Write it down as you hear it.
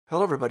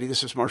Hello, everybody.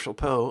 This is Marshall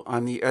Poe.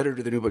 I'm the editor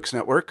of the New Books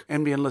Network.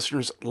 NBN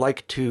listeners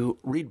like to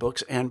read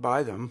books and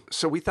buy them.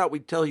 So we thought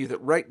we'd tell you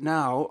that right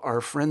now, our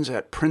friends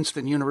at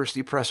Princeton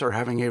University Press are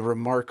having a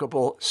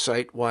remarkable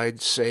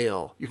site-wide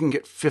sale. You can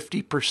get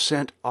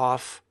 50%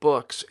 off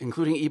books,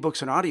 including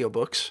ebooks and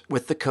audiobooks,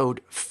 with the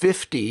code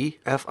 50,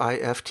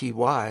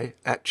 F-I-F-T-Y,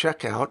 at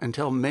checkout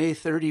until May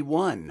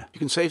 31. You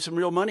can save some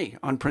real money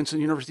on Princeton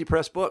University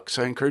Press books.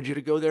 I encourage you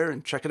to go there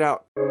and check it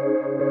out.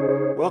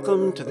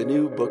 Welcome to the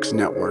New Books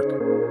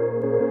Network.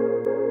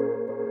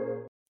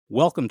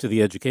 Welcome to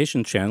the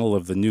education channel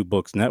of the New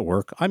Books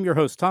Network. I'm your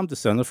host, Tom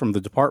DeSena, from the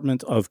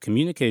Department of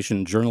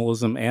Communication,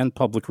 Journalism, and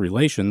Public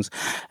Relations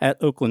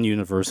at Oakland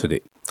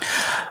University.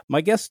 My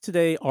guests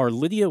today are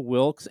Lydia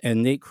Wilkes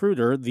and Nate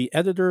Kruder, the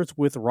editors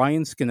with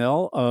Ryan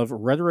Scannell of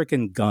Rhetoric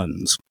and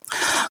Guns.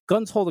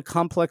 Guns hold a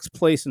complex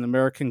place in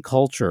American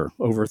culture.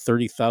 Over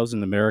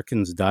 30,000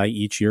 Americans die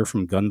each year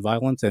from gun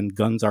violence, and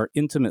guns are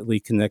intimately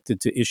connected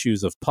to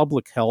issues of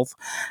public health,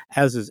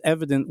 as is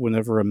evident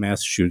whenever a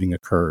mass shooting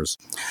occurs.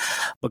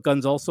 But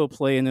guns also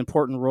play an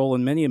important role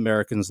in many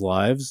Americans'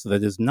 lives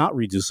that is not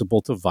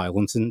reducible to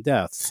violence and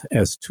death,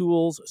 as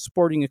tools,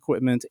 sporting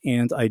equipment,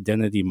 and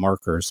identity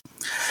markers.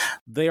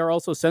 They are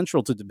also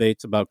central to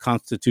debates about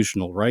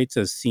constitutional rights,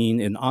 as seen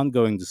in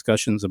ongoing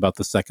discussions about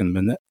the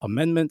Second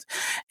Amendment,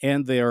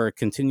 and they are a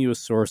continuous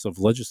source of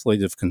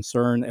legislative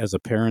concern, as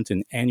apparent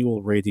in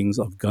annual ratings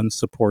of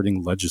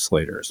gun-supporting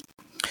legislators.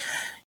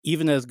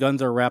 Even as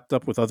guns are wrapped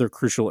up with other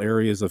crucial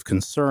areas of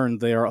concern,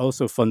 they are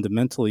also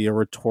fundamentally a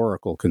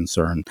rhetorical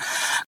concern.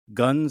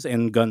 Guns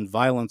and gun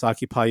violence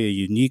occupy a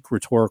unique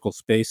rhetorical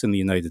space in the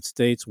United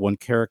States, one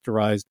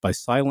characterized by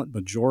silent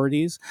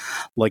majorities,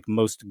 like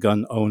most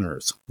gun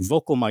owners,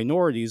 vocal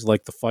minorities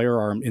like the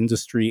firearm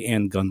industry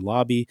and gun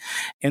lobby,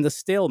 and a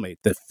stalemate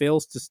that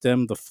fails to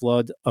stem the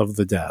flood of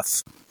the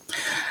deaths.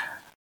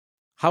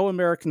 How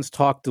Americans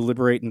talk,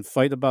 deliberate, and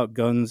fight about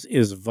guns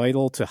is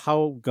vital to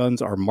how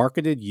guns are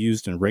marketed,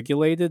 used, and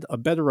regulated. A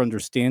better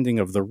understanding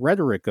of the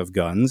rhetoric of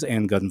guns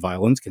and gun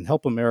violence can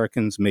help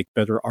Americans make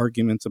better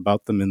arguments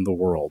about them in the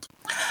world.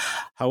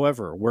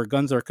 However, where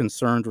guns are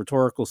concerned,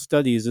 rhetorical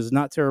studies is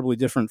not terribly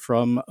different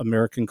from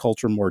American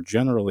culture more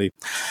generally.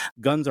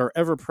 Guns are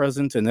ever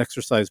present and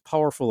exercise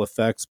powerful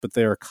effects, but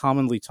they are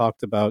commonly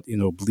talked about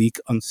in oblique,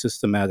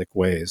 unsystematic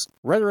ways.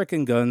 Rhetoric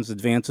and Guns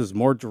advances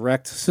more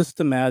direct,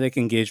 systematic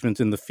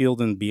engagement in the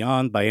field and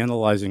beyond by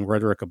analyzing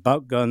rhetoric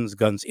about guns,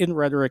 guns in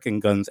rhetoric,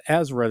 and guns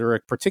as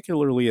rhetoric,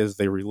 particularly as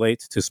they relate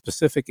to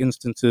specific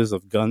instances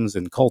of guns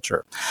in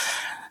culture.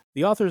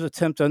 The authors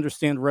attempt to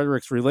understand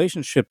rhetoric's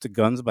relationship to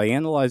guns by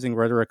analyzing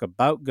rhetoric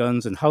about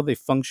guns and how they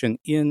function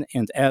in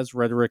and as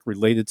rhetoric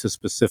related to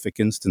specific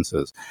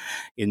instances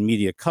in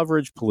media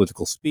coverage,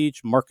 political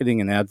speech,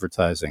 marketing, and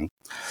advertising.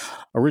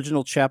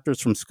 Original chapters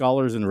from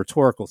scholars in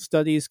rhetorical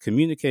studies,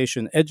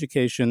 communication,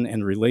 education,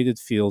 and related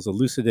fields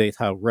elucidate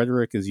how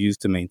rhetoric is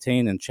used to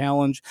maintain and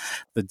challenge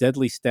the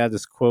deadly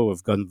status quo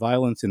of gun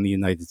violence in the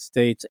United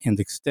States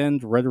and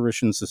extend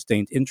rhetoricians'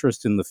 sustained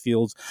interest in the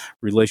field's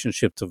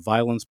relationship to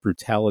violence,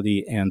 brutality,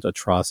 and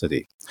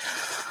atrocity.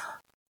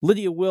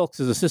 Lydia Wilkes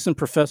is assistant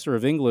professor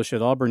of English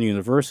at Auburn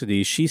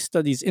University. She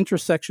studies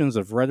intersections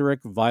of rhetoric,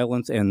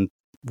 violence, and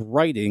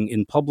writing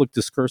in public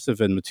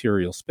discursive and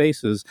material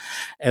spaces.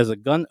 As a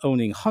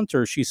gun-owning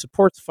hunter, she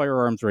supports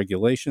firearms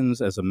regulations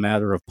as a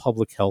matter of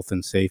public health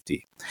and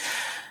safety.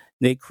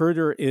 Nate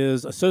Kruder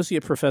is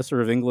Associate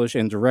Professor of English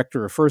and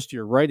Director of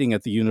First-Year Writing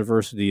at the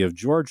University of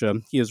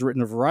Georgia. He has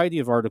written a variety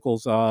of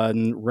articles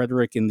on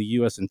rhetoric in the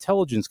U.S.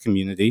 intelligence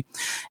community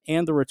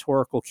and the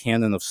rhetorical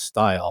canon of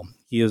style.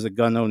 He is a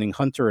gun-owning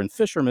hunter and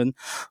fisherman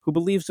who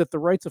believes that the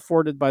rights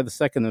afforded by the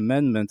Second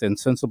Amendment and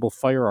sensible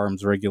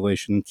firearms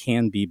regulation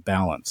can be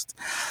balanced.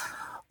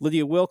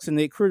 Lydia Wilkes and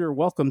Nate Kruder,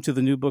 welcome to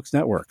the New Books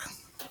Network.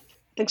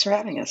 Thanks for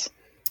having us.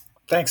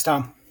 Thanks,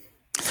 Tom.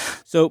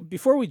 So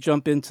before we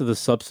jump into the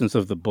substance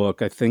of the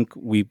book, I think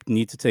we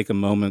need to take a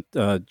moment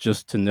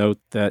just to note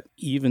that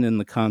even in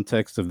the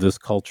context of this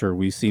culture,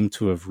 we seem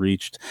to have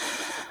reached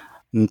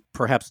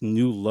perhaps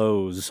new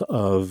lows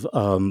of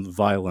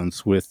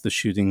violence with the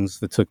shootings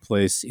that took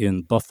place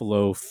in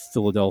Buffalo,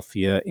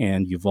 Philadelphia,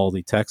 and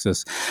Uvalde,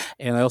 Texas.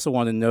 And I also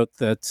want to note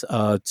that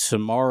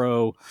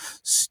tomorrow,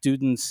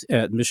 students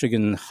at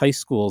Michigan high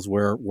schools,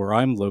 where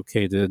I'm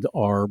located,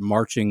 are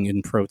marching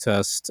in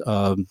protest,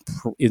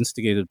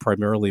 instigated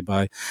primarily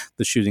by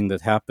the shooting that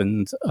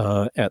happened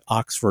at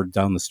Oxford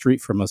down the street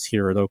from us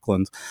here at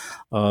Oakland.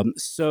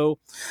 So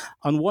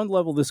on one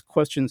level, this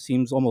question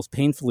seems almost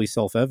painfully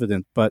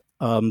self-evident, but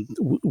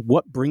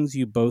what brings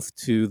you both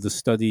to the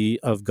study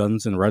of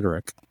guns and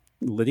rhetoric?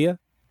 Lydia?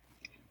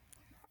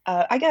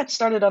 I got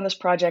started on this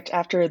project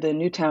after the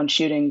Newtown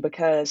shooting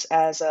because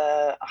as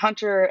a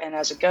hunter and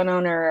as a gun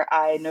owner,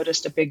 I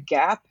noticed a big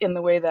gap in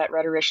the way that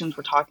rhetoricians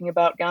were talking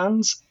about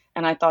guns.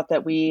 And I thought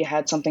that we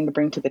had something to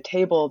bring to the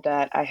table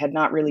that I had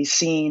not really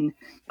seen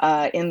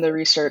in the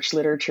research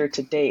literature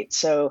to date.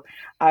 So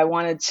I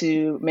wanted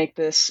to make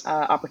this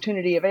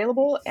opportunity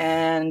available,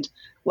 and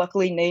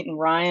luckily Nate and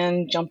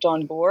Ryan jumped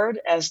on board,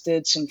 as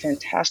did some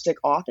fantastic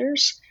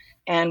authors.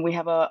 And we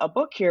have a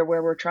book here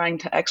where we're trying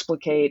to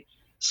explicate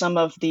some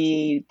of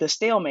the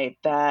stalemate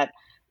that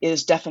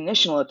is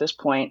definitional at this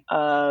point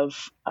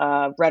of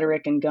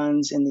rhetoric and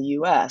guns in the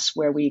U.S.,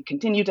 where we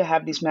continue to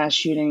have these mass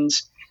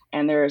shootings,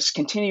 and there's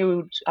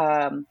continued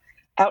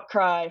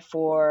outcry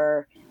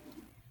for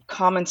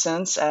common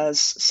sense, as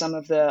some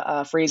of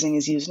the phrasing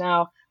is used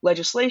now,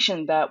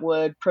 legislation that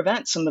would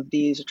prevent some of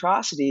these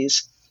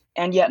atrocities,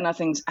 and yet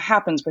nothing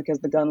happens because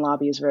the gun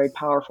lobby is a very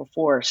powerful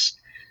force.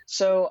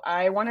 So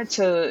I wanted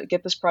to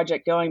get this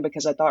project going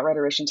because I thought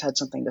rhetoricians had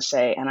something to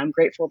say, and I'm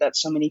grateful that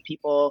so many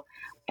people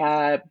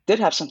did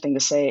have something to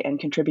say and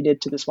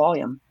contributed to this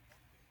volume.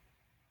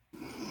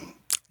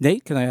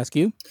 Nate, can I ask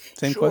you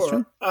same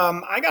question?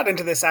 I got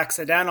into this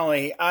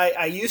accidentally.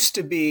 I used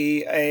to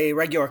be a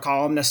regular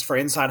columnist for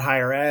Inside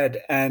Higher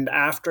Ed, and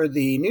after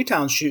the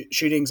Newtown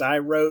shootings, I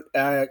wrote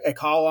a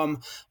column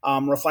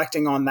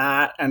reflecting on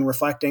that and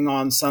reflecting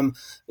on some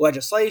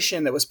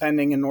legislation that was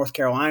pending in North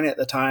Carolina at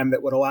the time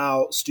that would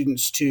allow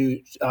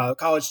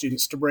college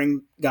students to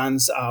bring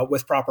guns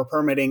with proper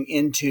permitting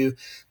into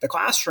the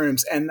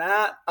classrooms, and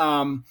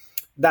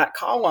that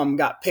column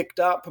got picked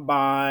up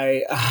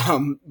by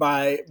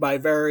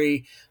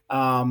very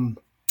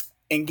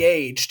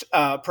engaged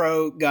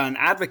pro-gun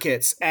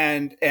advocates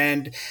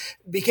and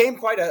became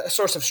quite a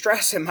source of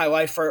stress in my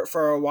life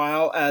for a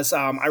while as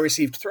I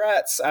received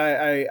threats.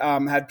 I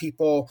had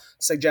people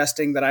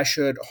suggesting that I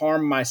should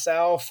harm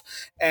myself.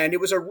 And it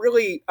was a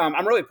really,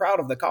 I'm really proud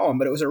of the column,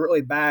 but it was a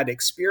really bad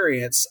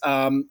experience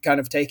kind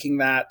of taking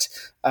that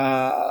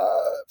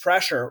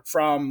pressure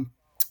from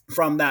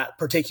that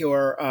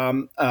particular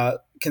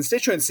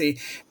constituency.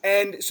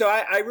 And so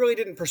I really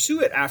didn't pursue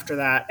it after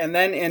that. And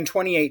then in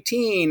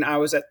 2018, I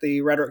was at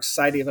the Rhetoric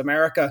Society of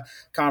America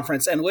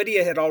conference, and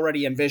Lydia had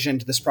already envisioned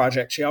this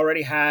project. She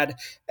already had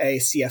a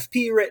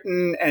CFP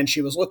written, and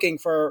she was looking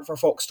for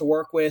folks to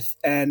work with.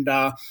 And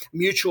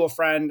mutual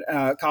friend,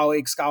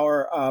 colleague,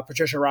 scholar,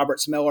 Patricia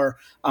Roberts Miller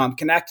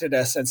connected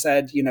us and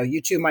said,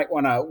 you two might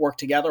want to work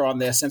together on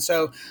this. And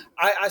so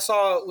I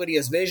saw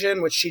Lydia's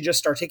vision, which she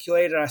just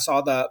articulated. I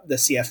saw the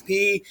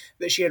CFP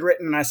that she had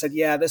written, and I said,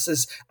 yeah,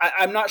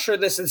 I'm not sure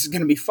this is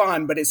going to be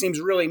fun, but it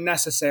seems really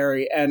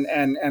necessary, and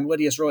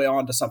Lydia's really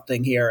onto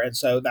something here. And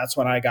so that's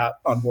when I got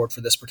on board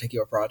for this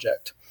particular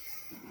project.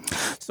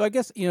 So I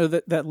guess,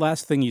 that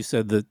last thing you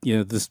said, that,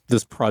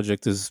 this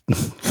project is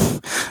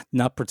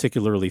not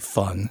particularly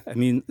fun. I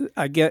mean,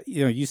 I get,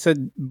 you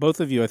said, both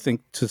of you, I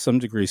think to some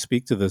degree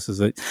speak to this, is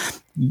that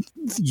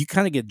you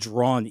kind of get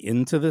drawn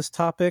into this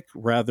topic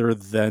rather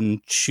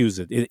than choose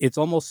it. It's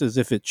almost as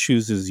if it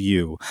chooses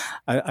you.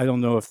 I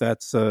don't know if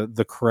that's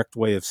the correct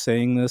way of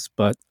saying this,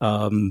 but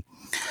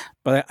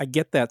I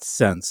get that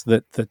sense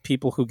that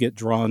people who get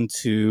drawn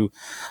to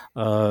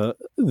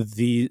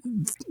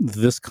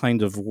this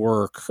kind of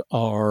work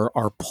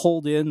are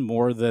pulled in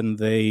more than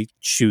they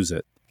choose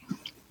it.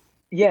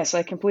 Yes,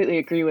 I completely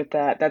agree with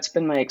that. That's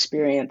been my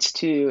experience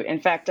too. In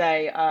fact,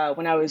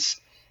 when I was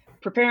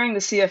preparing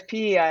the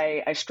CFP,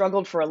 I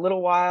struggled for a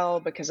little while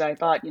because I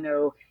thought,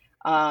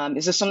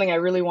 is this something I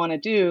really want to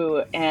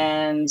do?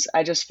 And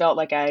I just felt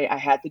like I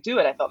had to do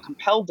it. I felt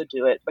compelled to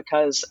do it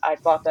because I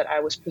thought that I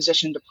was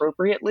positioned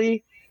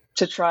appropriately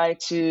to try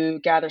to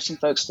gather some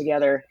folks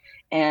together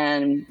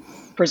and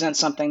present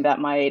something that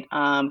might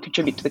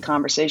contribute to the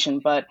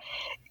conversation. But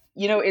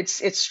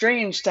it's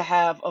strange to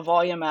have a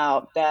volume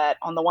out that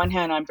on the one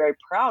hand I'm very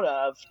proud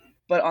of,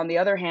 but on the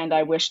other hand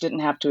I wish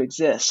didn't have to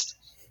exist.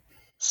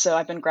 So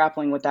I've been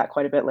grappling with that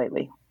quite a bit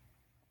lately.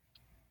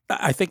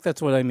 I think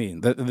that's what I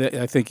mean.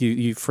 I think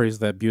you phrased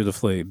that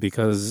beautifully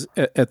because,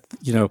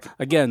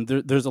 again,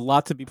 there's a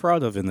lot to be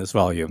proud of in this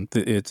volume.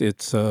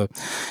 It's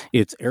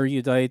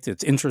erudite,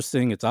 it's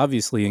interesting, it's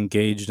obviously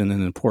engaged in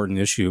an important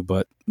issue.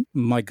 But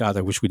my God,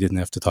 I wish we didn't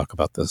have to talk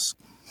about this.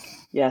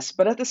 Yes,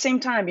 but at the same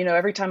time,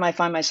 every time I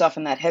find myself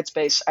in that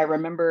headspace, I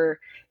remember,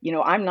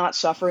 I'm not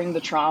suffering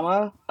the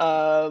trauma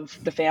of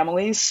the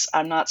families.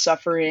 I'm not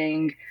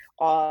suffering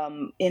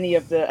any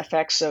of the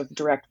effects of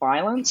direct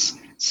violence.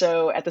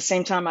 So at the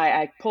same time,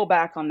 I pull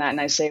back on that and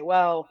I say,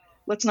 well,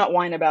 let's not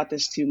whine about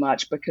this too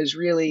much because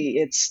really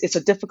it's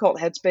a difficult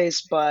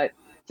headspace, but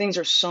things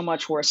are so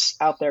much worse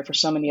out there for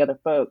so many other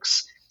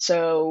folks.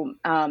 So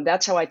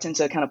that's how I tend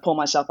to kind of pull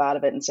myself out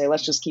of it and say,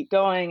 let's just keep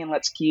going and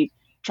let's keep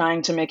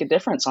trying to make a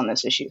difference on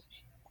this issue.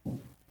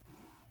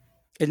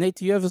 And Nate,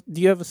 do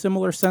you have a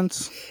similar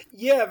sense?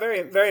 Yeah,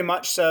 very, very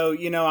much so.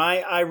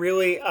 I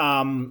really,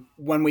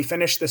 when we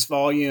finished this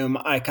volume,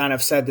 I kind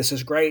of said, "This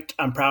is great.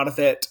 I'm proud of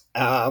it.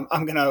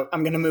 I'm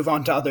gonna move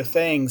on to other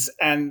things."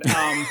 And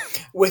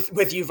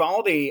with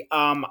Uvalde,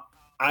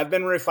 I've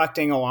been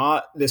reflecting a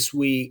lot this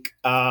week.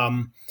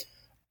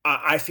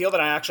 I feel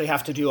that I actually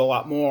have to do a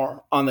lot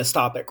more on this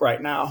topic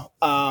right now,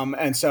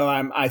 and so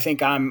I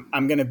think I'm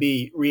going to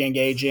be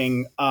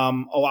re-engaging a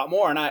lot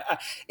more. And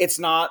it's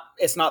not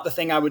the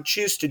thing I would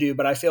choose to do,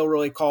 but I feel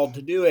really called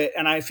to do it,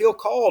 and I feel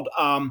called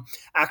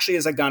actually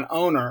as a gun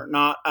owner,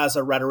 not as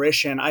a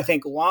rhetorician. I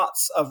think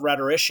lots of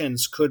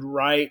rhetoricians could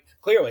write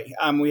clearly.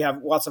 We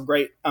have lots of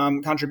great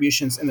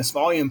contributions in this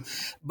volume,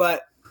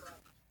 but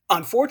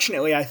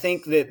unfortunately, I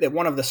think that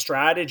one of the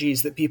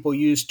strategies that people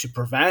use to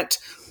prevent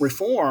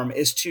reform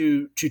is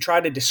to try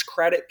to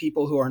discredit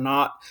people who are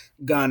not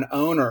gun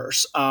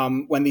owners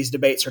when these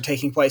debates are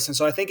taking place. And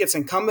so I think it's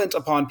incumbent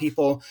upon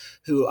people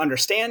who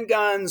understand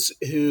guns,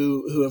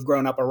 who have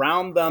grown up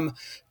around them,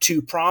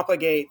 to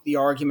propagate the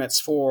arguments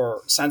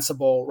for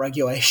sensible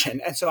regulation.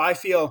 And so I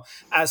feel,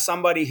 as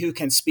somebody who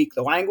can speak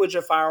the language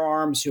of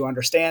firearms, who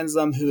understands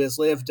them, who has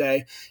lived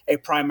a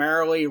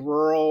primarily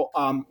rural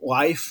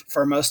life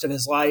for most of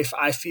his life,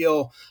 I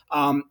feel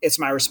it's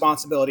my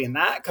responsibility in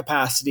that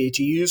capacity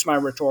to use my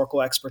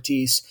rhetorical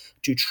expertise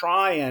to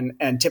try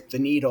and tip the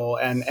needle.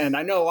 And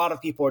I know a lot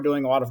of people are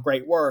doing a lot of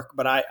great work,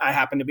 but I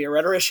happen to be a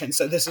rhetorician,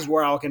 so this is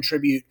where I'll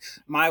contribute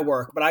my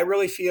work. But I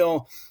really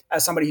feel,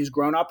 as somebody who's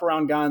grown up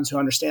around guns, who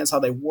understands how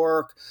they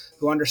work,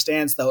 who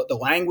understands the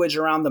language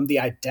around them, the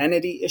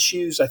identity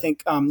issues. I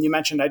think you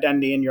mentioned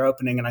identity in your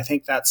opening, and I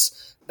think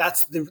that's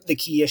the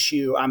key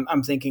issue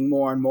I'm thinking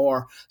more and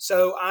more.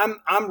 So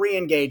I'm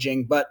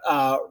re-engaging, but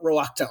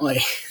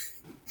reluctantly.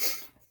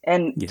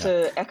 And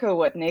to echo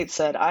what Nate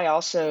said, I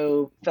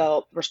also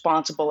felt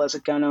responsible as a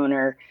gun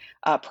owner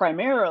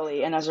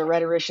primarily, and as a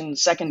rhetorician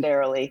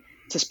secondarily,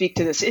 to speak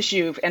to this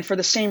issue, and for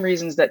the same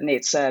reasons that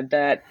Nate said,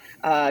 that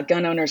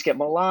gun owners get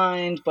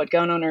maligned, but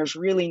gun owners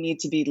really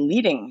need to be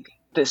leading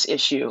this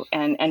issue,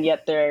 and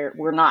yet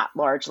we're not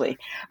largely.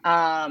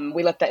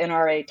 We let the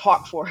NRA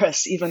talk for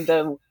us, even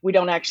though we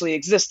don't actually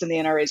exist in the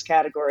NRA's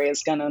category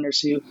as gun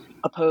owners who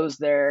oppose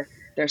their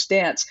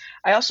stance.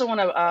 I also want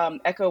to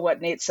echo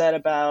what Nate said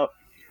about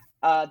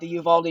the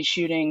Uvalde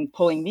shooting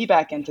pulling me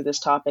back into this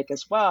topic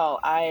as well.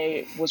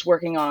 I was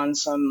working on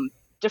some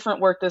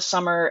different work this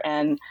summer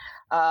and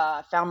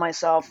found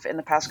myself in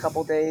the past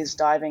couple days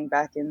diving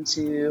back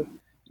into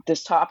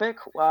this topic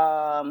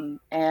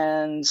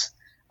and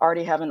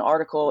already have an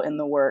article in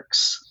the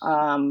works.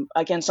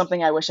 Again,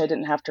 something I wish I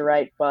didn't have to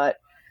write, but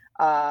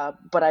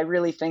I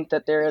really think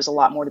that there is a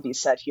lot more to be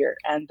said here,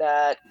 and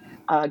that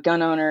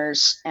gun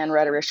owners and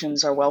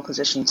rhetoricians are well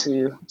positioned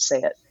to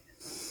say it.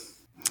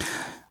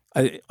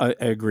 I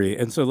agree,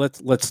 and so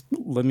let's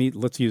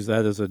use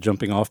that as a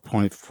jumping off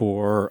point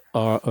for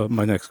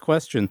my next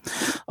question.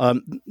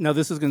 Now,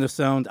 this is going to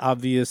sound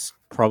obvious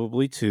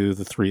probably to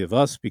the three of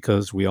us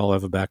because we all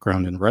have a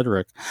background in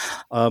rhetoric,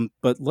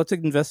 but let's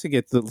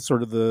investigate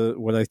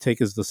what I take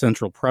as the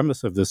central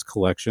premise of this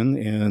collection,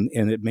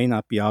 and it may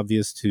not be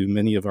obvious to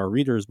many of our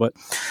readers, but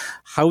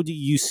how do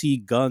you see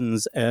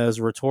guns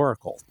as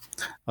rhetorical?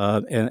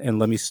 And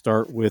let me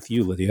start with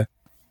you, Lydia.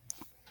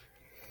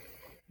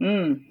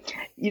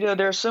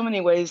 There are so many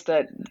ways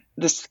that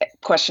this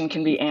question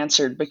can be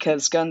answered,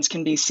 because guns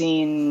can be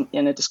seen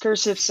in a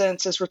discursive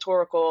sense as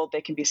rhetorical.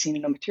 They can be seen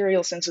in a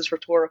material sense as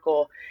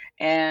rhetorical.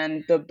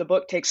 And the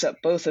book takes up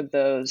both of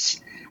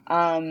those.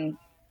 I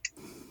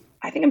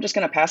think I'm just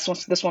going to pass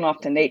this one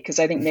off to Nate, because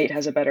I think Nate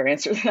has a better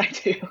answer than I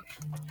do.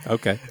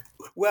 Okay.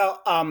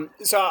 Well,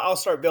 so I'll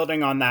start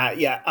building on that.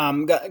 Yeah,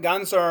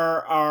 guns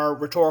are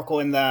rhetorical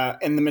in the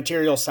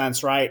material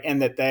sense, right?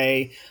 And that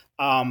they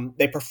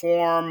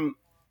perform.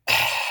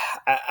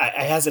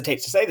 I hesitate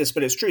to say this,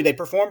 but it's true. They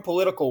perform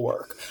political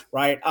work,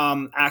 right?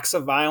 Acts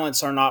of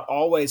violence are not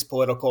always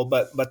political,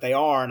 but they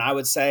are. And I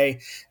would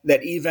say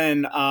that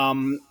even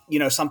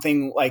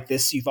something like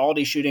this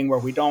Uvalde shooting, where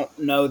we don't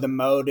know the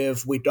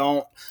motive, we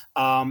don't,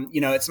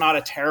 it's not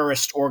a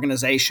terrorist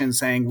organization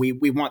saying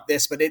we want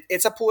this, but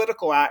it's a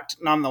political act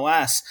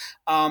nonetheless.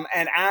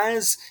 And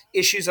as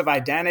issues of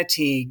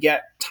identity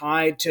get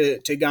tied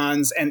to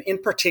guns, and in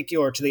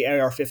particular to the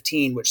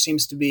AR-15, which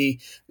seems to be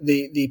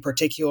the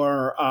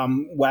particular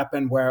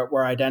weapon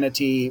where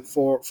identity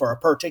for a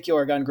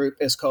particular gun group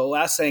is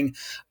coalescing,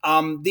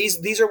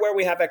 these are where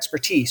we have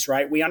expertise,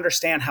 right? We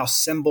understand how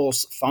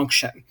symbols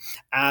function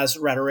as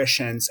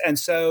rhetoricians. And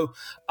so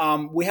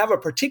we have a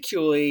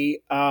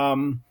particularly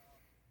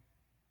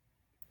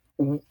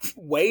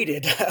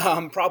weighted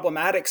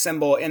problematic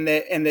symbol in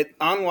that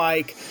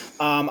unlike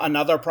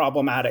another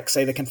problematic,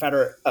 say the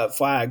Confederate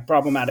flag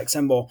problematic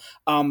symbol,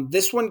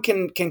 this one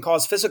can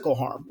cause physical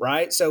harm,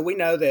 right? So we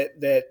know that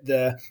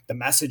the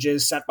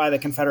messages sent by the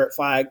Confederate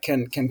flag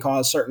can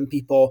cause certain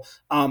people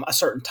a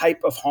certain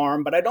type of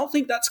harm, but I don't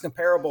think that's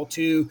comparable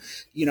to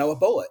a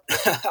bullet.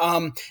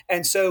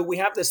 And so we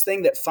have this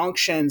thing that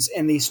functions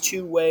in these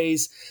two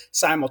ways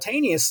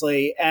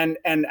simultaneously, and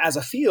as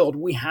a field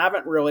we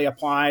haven't really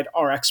applied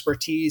our expertise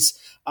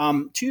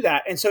to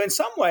that. And so in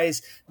some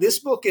ways, this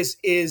book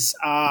is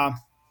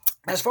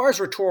as far as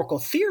rhetorical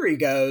theory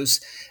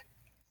goes,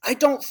 I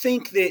don't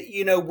think that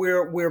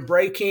we're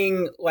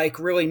breaking like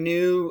really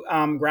new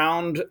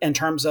ground in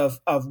terms of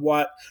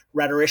what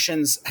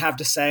rhetoricians have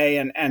to say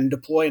and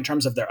deploy in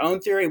terms of their own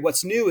theory.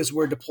 What's new is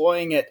we're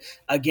deploying it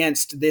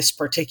against this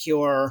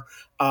particular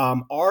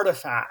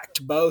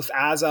artifact, both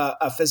as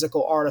a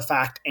physical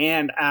artifact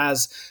and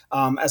as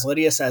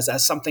Lydia says,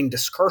 as something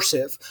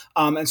discursive.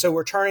 And so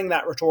we're turning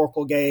that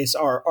rhetorical gaze,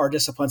 our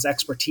discipline's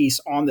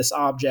expertise on this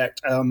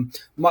object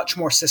much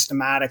more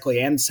systematically,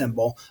 and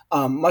symbol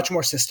much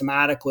more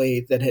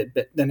systematically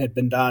than had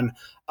been done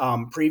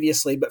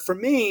previously. But for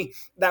me,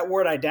 that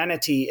word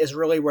identity is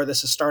really where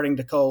this is starting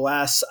to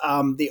coalesce.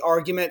 The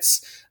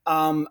arguments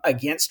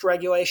against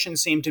regulation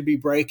seem to be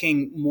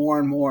breaking more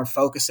and more,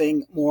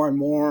 focusing more and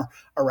more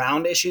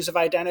around issues of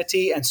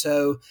identity. And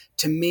so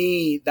to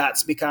me,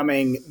 that's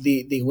becoming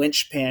the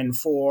linchpin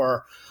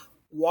for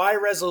why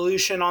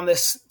resolution on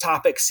this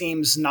topic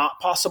seems not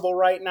possible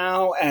right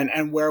now,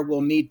 and where we'll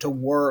need to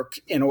work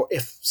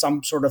if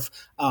some sort of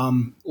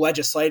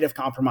legislative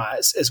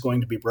compromise is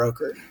going to be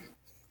brokered.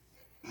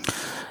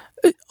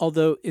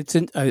 Although it's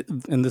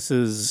and this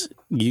is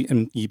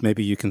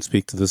maybe you can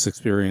speak to this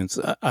experience.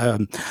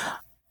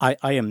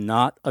 I am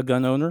not a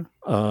gun owner.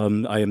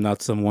 I am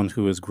not someone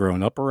who has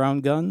grown up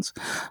around guns.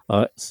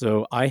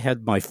 So I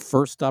had my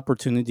first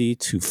opportunity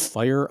to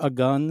fire a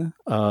gun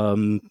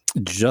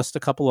just a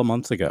couple of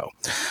months ago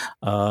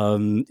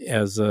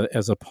as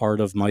a part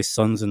of my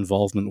son's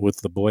involvement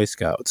with the Boy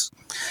Scouts.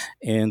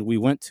 And we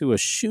went to a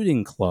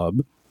shooting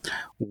club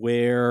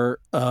where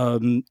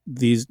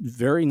these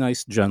very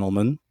nice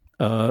gentlemen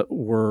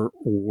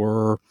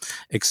were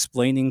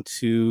explaining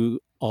to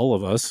all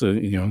of us,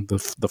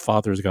 the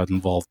fathers got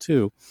involved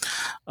too,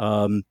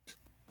 how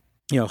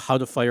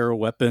to fire a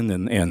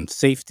weapon and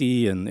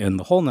safety and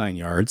the whole 9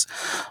 yards.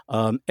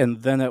 And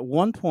then at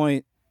one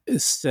point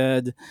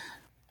said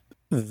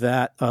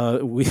that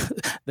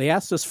they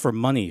asked us for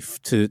money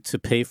to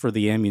pay for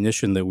the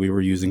ammunition that we were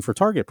using for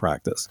target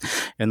practice.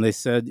 And they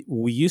said,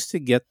 we used to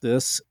get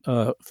this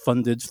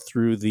funded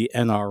through the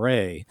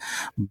NRA,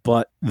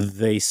 but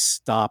they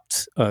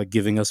stopped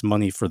giving us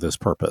money for this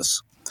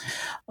purpose.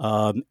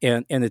 And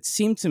it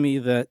seemed to me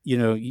that,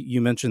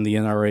 you mentioned the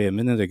NRA a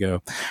minute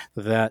ago,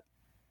 that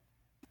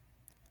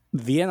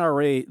the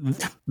NRA,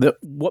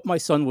 what my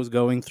son was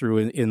going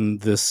through in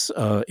this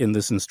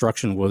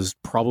instruction was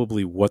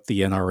probably what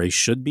the NRA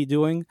should be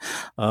doing,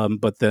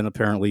 but then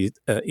apparently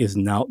is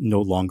now no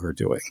longer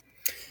doing.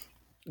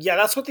 Yeah,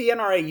 that's what the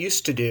NRA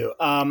used to do.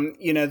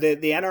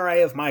 The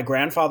NRA of my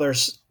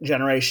grandfather's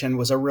generation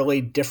was a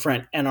really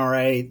different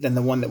NRA than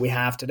the one that we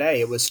have today.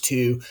 It was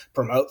to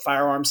promote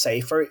firearm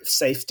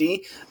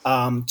safety,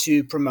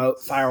 to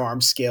promote firearm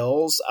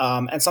skills,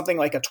 and something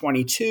like a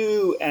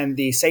 .22 and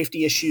the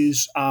safety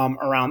issues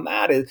around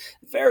that is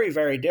very,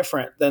 very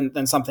different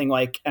than something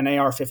like an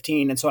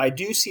AR-15. And so I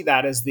do see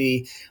that as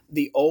the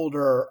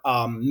older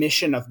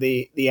mission of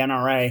the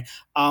NRA.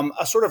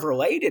 A sort of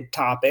related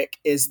topic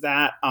is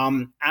that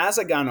as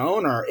a gun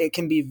owner, it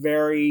can be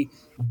very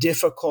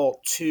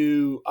difficult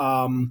to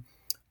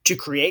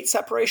create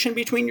separation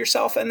between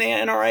yourself and the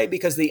NRA,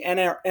 because the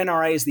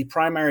NRA is the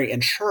primary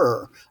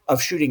insurer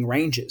of shooting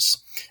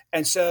ranges.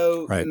 And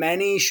so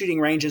many shooting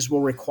ranges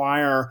will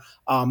require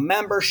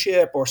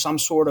membership or some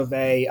sort of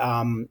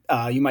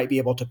you might be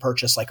able to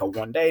purchase like a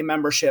one-day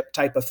membership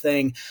type of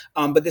thing.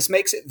 But this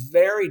makes it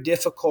very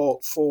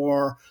difficult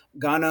for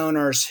gun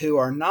owners who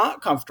are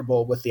not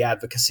comfortable with the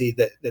advocacy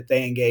that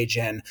they engage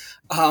in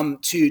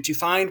to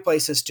find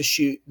places to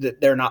shoot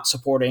that they're not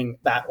supporting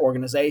that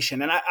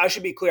organization. And I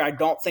should be clear, I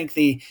don't think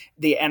the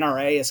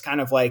NRA is kind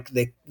of like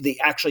the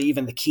actually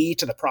even the key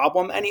to the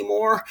problem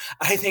anymore.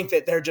 I think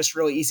that they're just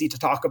really easy to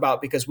talk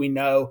about because we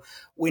know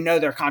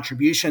their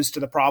contributions to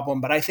the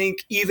problem. But I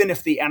think even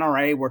if the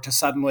NRA were to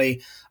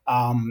suddenly,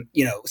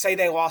 say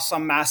they lost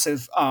some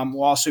massive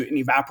lawsuit and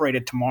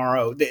evaporated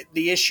tomorrow,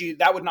 the issue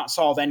that would not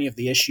solve any of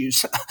the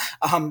issues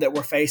that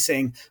we're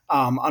facing.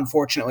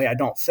 Unfortunately, I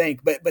don't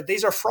think. But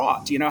these are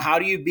fraught. How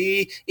do you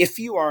be, if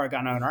you are a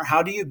gun owner,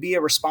 how do you be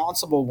a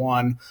responsible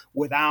one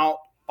without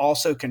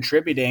also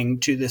contributing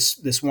to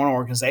this one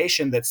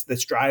organization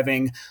that's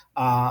driving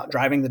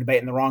the debate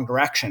in the wrong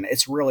direction?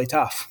 It's really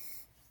tough.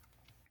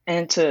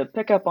 And to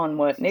pick up on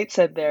what Nate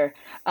said there,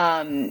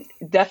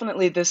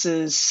 definitely this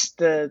is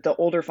the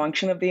older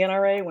function of the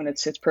NRA when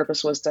its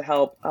purpose was to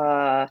help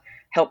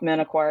men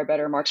acquire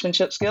better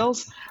marksmanship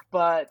skills.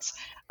 But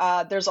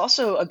there's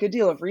also a good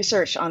deal of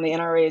research on the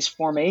NRA's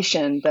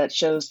formation that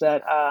shows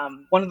that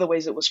one of the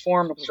ways it was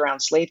formed was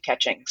around slave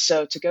catching.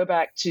 So to go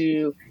back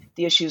to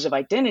the issues of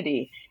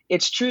identity,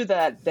 it's true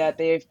that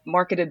they've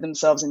marketed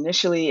themselves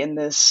initially in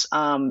this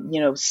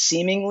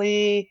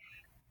seemingly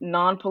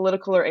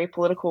non-political or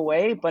apolitical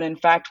way, but in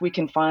fact we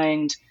can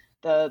find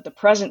the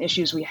present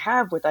issues we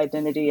have with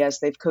identity as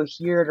they've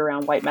cohered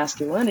around white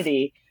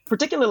masculinity,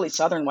 particularly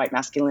Southern white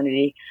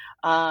masculinity.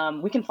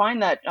 We can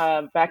find that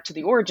back to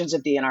the origins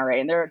of the NRA,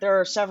 and there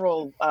are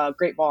several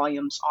great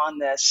volumes on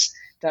this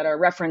that are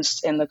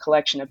referenced in the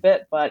collection a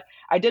bit. But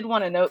I did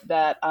want to note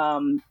that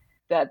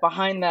that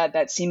behind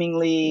that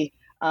seemingly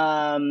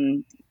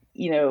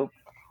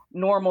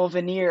normal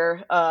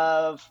veneer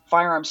of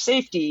firearm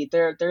safety,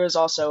 there is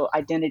also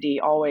identity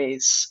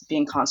always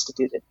being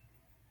constituted.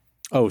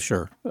 Oh,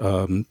 sure.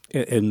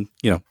 And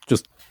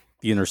just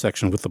the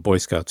intersection with the Boy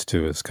Scouts,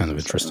 too, is kind of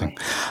interesting.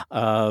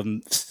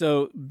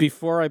 So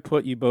before I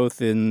put you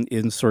both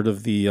in sort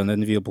of the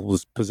unenviable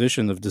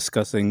position of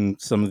discussing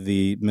some of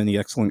the many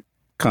excellent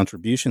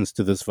contributions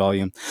to this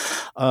volume,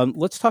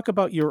 let's talk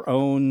about your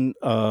own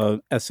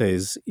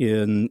essays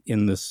in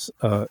this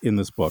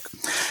book.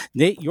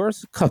 Nate,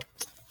 yours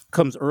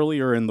comes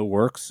earlier in the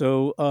work.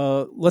 So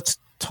let's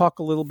talk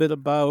a little bit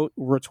about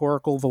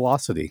rhetorical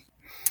velocity.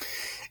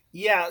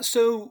 Yeah,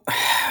 so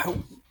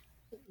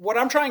what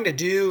I'm trying to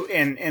do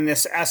in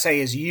this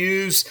essay is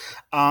use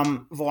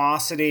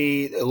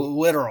velocity,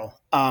 literal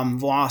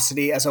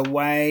velocity, as a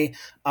way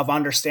of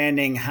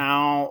understanding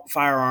how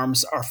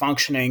firearms are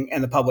functioning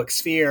in the public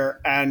sphere.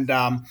 And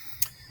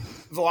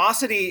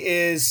velocity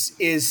has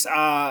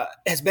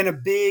been a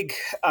big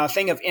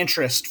thing of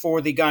interest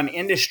for the gun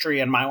industry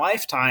in my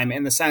lifetime,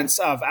 in the sense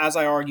of, as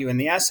I argue in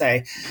the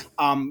essay,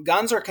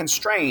 guns are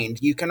constrained.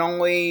 You can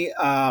only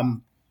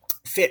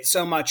fit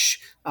so much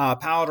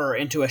powder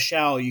into a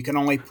shell. You can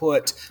only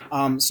put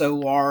so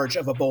large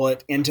of a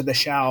bullet into the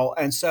shell.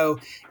 And so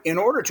in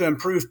order to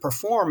improve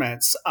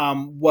performance,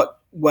 what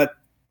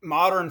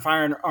modern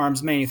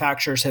firearms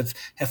manufacturers have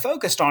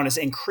focused on is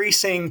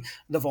increasing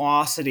the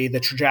velocity, the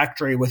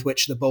trajectory with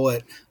which the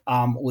bullet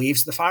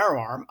leaves the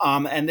firearm.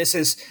 And this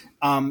is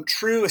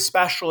true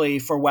especially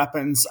for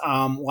weapons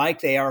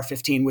like the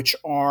AR-15, which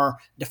are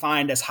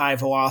defined as high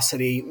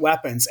velocity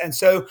weapons. And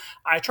so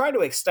I try to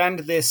extend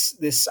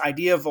this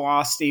idea of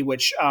velocity,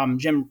 which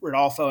Jim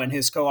Rodolfo and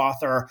his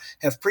co-author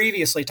have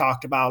previously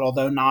talked about,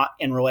 although not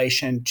in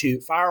relation to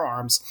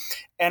firearms.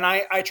 And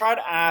I try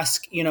to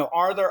ask,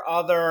 are there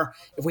other,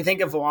 if we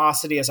think of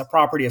velocity as a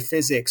property of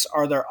physics,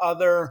 are there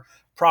other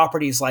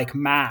properties like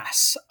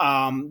mass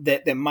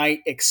that might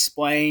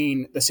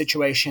explain the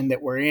situation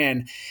that we're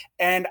in?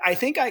 And I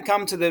think I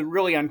come to the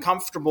really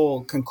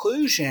uncomfortable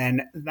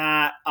conclusion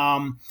that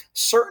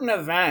certain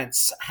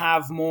events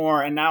have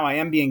more, and now I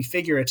am being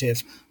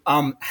figurative,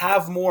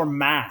 have more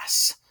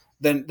mass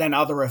than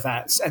other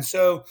events. And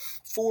so,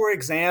 for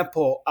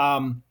example,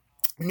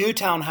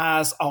 Newtown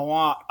has a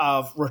lot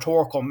of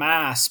rhetorical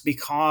mass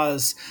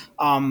because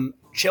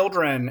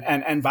children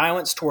and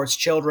violence towards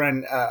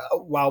children,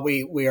 while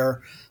we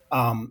are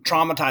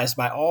traumatized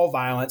by all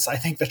violence, I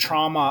think the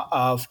trauma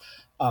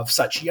of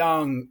such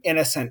young,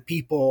 innocent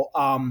people,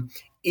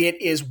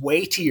 it is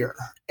weightier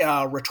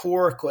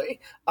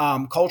rhetorically,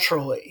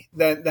 culturally,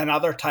 than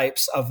other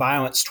types of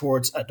violence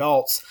towards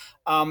adults.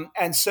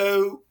 And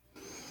so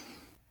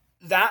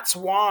that's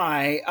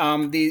why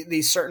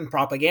these certain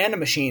propaganda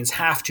machines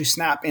have to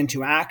snap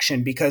into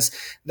action, because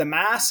the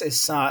mass is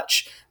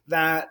such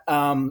that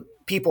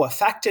people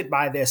affected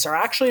by this are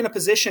actually in a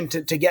position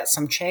to get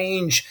some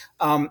change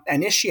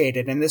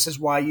initiated. And this is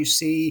why you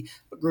see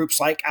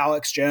groups like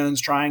Alex Jones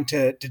trying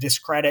to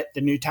discredit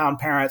the Newtown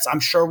parents. I'm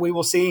sure we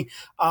will see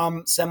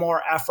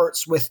similar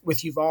efforts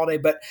with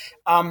Uvalde. But,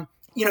 I'll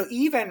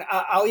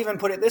even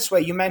put it this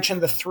way. You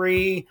mentioned the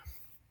three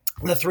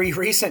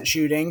recent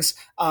shootings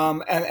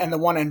and the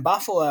one in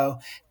Buffalo,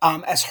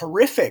 as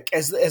horrific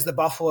as the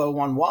Buffalo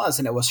one was,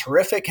 and it was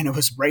horrific and it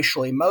was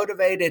racially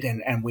motivated,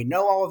 and we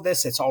know all of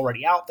this. It's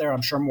already out there.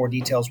 I'm sure more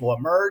details will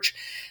emerge.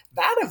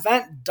 That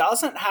event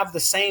doesn't have the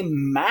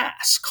same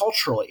mass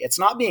culturally. It's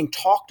not being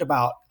talked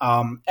about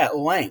at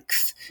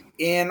length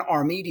in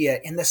our media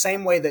in the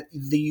same way that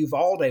the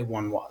Uvalde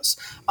one was.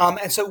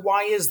 And so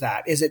why is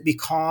that? Is it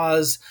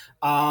because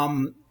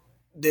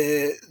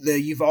the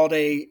Uvalde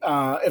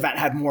event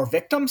had more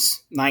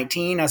victims,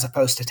 19 as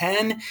opposed to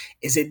 10?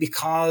 Is it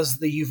because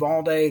the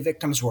Uvalde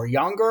victims were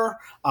younger?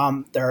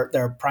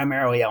 They're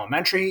primarily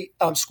elementary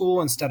school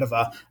instead of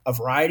a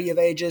variety of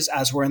ages,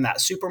 as we're in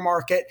that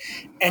supermarket.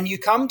 And you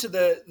come to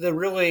the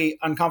really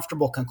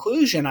uncomfortable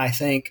conclusion, I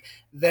think,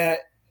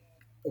 that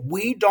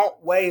we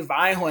don't weigh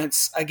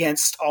violence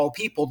against all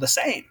people the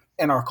same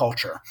in our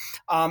culture.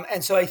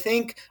 And so I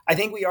think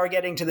we are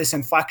getting to this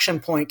inflection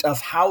point of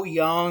how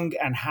young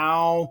and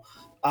how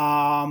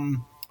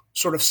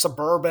sort of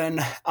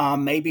suburban,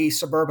 maybe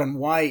suburban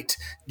white,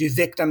 do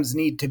victims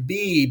need to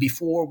be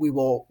before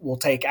we'll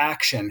take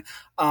action.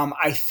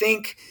 I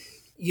think,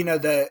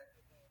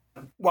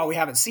 while we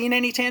haven't seen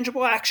any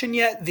tangible action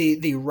yet,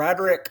 the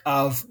rhetoric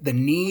of the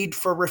need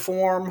for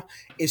reform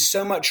is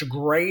so much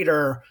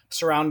greater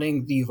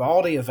surrounding the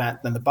Uvalde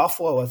event than the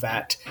Buffalo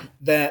event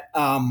that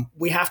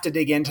we have to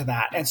dig into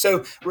that. And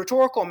so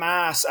rhetorical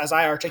mass, as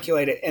I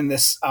articulate it in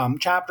this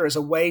chapter, is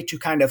a way to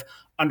kind of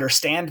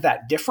understand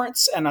that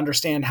difference and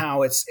understand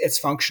how it's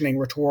functioning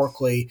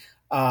rhetorically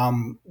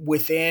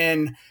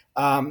within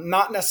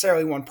not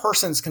necessarily one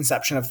person's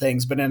conception of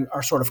things, but in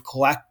our sort of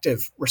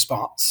collective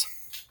response.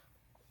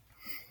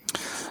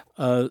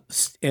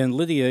 And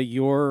Lydia,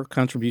 your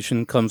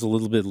contribution comes a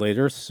little bit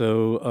later,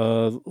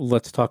 so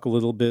let's talk a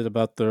little bit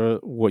about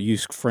what you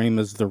frame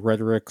as the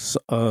rhetorics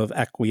of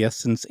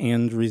acquiescence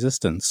and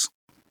resistance.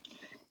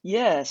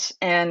 Yes,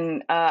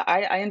 and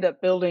I end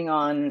up building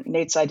on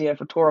Nate's idea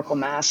of rhetorical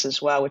mass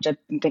as well, which I've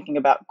been thinking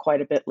about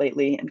quite a bit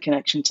lately in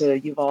connection to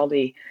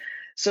Uvalde.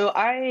 So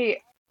I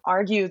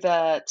argue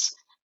that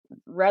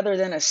rather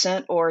than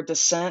assent or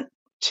dissent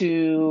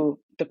to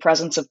the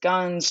presence of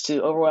guns,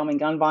 to overwhelming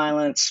gun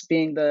violence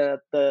being the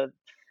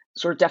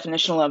sort of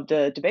definitional of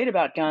the debate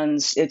about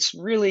guns, it's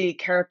really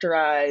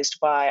characterized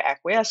by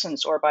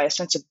acquiescence or by a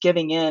sense of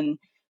giving in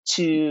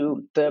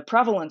to the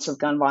prevalence of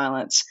gun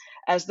violence,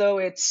 as though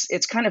it's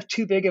kind of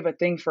too big of a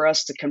thing for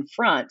us to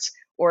confront,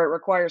 or it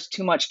requires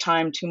too much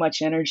time, too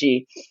much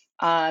energy.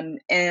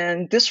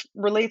 And this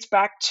relates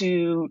back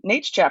to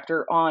Nate's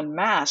chapter on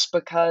mass,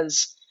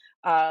 because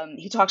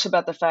he talks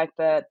about the fact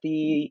that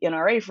the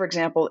NRA, for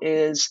example,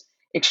 is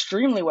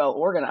extremely well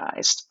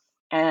organized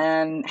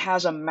and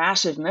has a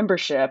massive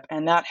membership,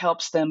 and that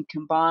helps them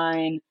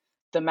combine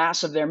the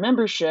mass of their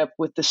membership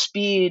with the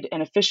speed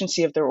and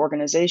efficiency of their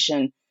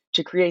organization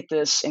to create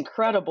this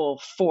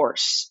incredible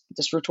force,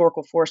 this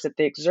rhetorical force that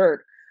they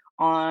exert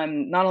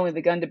on not only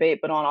the gun debate,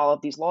 but on all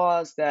of these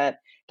laws that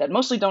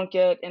mostly don't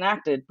get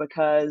enacted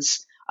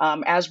because,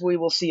 as we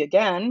will see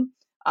again,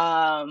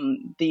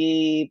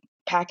 the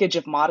package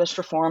of modest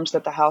reforms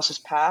that the House has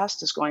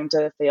passed is going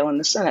to fail in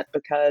the Senate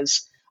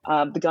because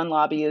the gun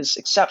lobby is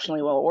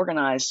exceptionally well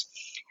organized.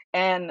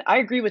 And I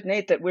agree with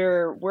Nate that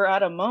we're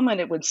at a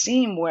moment, it would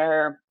seem,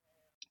 where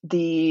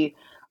the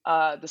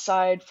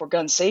side for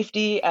gun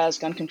safety, as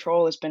gun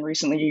control has been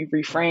recently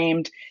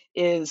reframed,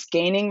 is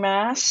gaining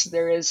mass.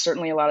 There is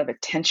certainly a lot of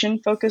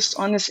attention focused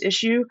on this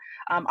issue.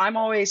 I'm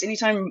always,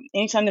 anytime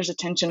there's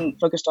attention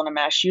focused on a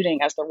mass shooting,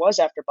 as there was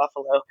after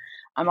Buffalo,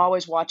 I'm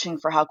always watching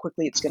for how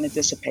quickly it's going to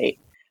dissipate,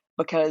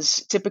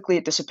 because typically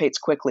it dissipates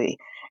quickly.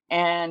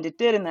 And it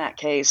did in that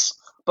case.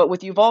 But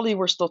with Uvalde,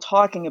 we're still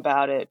talking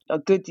about it a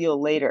good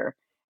deal later.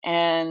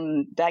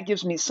 And that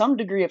gives me some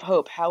degree of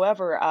hope.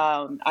 However,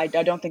 I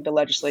don't think the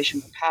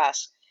legislation will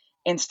pass.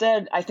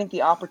 Instead, I think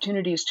the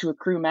opportunities to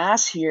accrue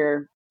mass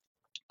here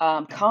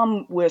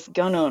come with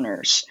gun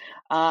owners.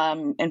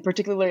 And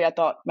particularly, I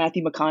thought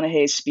Matthew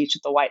McConaughey's speech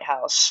at the White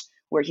House,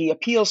 where he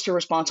appeals to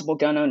responsible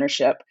gun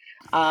ownership,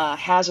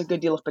 has a good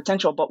deal of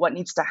potential. But what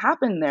needs to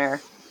happen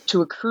there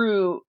to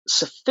accrue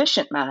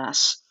sufficient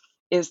mass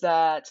is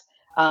that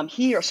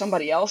he or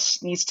somebody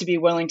else needs to be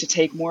willing to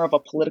take more of a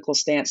political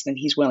stance than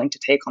he's willing to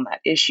take on that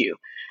issue.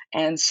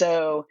 And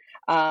so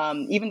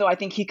even though I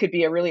think he could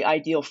be a really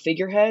ideal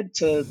figurehead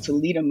to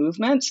lead a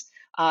movement,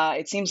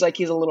 it seems like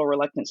he's a little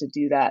reluctant to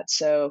do that.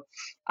 So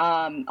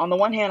on the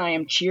one hand, I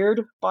am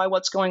cheered by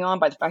what's going on,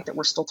 by the fact that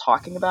we're still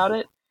talking about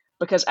it,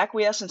 because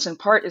acquiescence in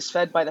part is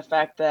fed by the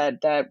fact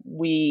that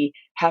we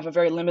have a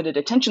very limited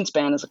attention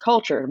span as a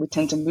culture. We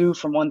tend to move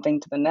from one thing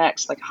to the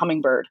next like a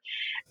hummingbird.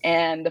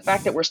 And the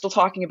fact that we're still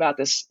talking about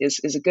this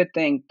is a good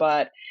thing,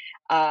 but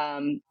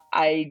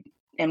I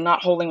am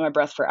not holding my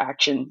breath for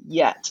action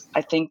yet.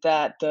 I think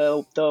that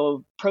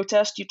the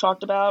protest you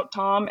talked about,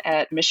 Tom,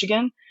 at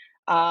Michigan,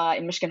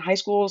 in Michigan high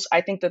schools, I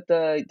think that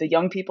the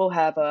young people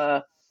have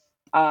the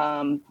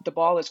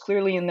ball is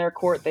clearly in their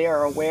court. They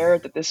are aware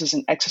that this is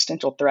an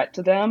existential threat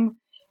to them.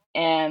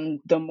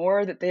 And the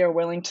more that they are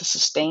willing to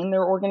sustain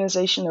their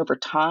organization over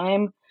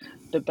time,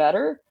 the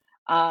better.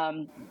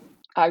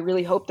 I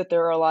really hope that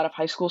there are a lot of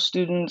high school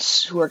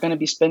students who are going to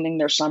be spending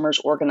their summers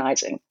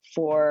organizing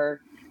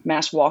for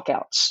mass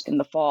walkouts in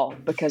the fall,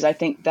 because I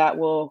think that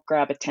will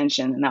grab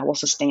attention and that will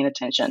sustain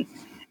attention.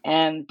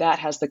 And that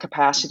has the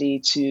capacity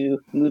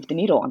to move the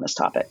needle on this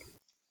topic.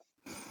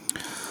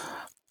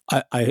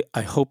 I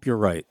hope you're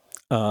right.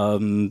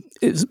 But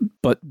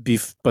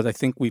I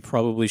think we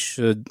probably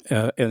should.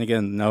 And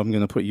again, now I'm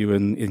going to put you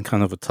in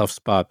kind of a tough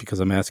spot because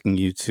I'm asking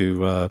you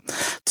to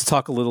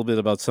talk a little bit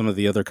about some of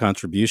the other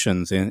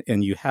contributions,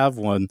 and you have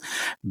one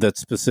that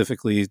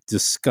specifically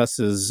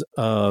discusses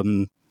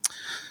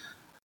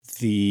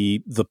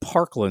the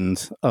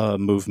Parkland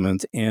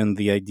movement and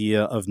the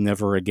idea of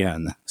never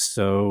again.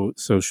 So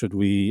should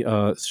we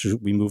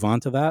move on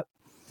to that?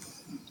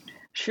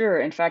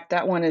 Sure. In fact,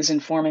 that one is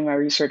informing my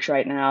research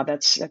right now.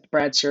 That's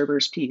Brad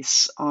Serber's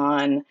piece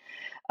on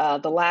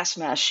the last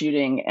mass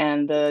shooting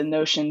and the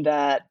notion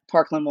that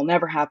Parkland will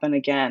never happen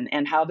again,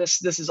 and how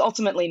this is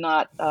ultimately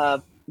not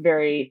a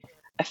very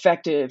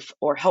effective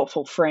or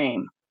helpful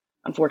frame,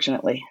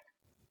 unfortunately.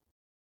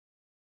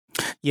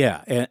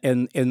 Yeah,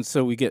 and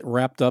so we get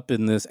wrapped up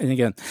in this. And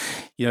again,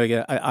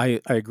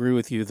 I agree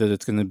with you that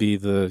it's going to be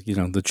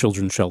the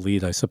children shall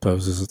lead, I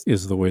suppose,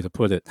 is the way to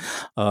put it.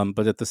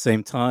 But at the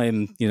same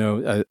time,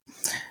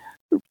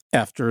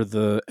 after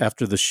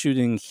the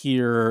shooting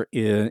here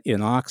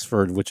in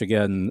Oxford, which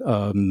again,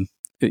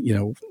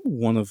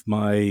 one of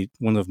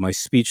my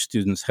speech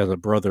students had a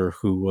brother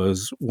who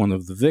was one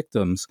of the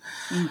victims,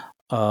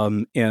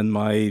 and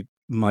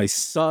my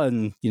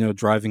son,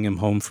 driving him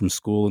home from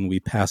school, and we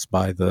passed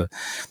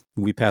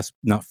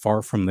not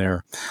far from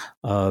there,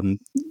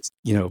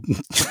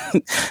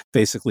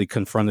 basically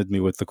confronted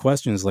me with the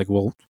questions like,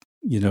 well,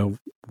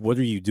 what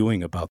are you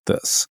doing about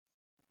this?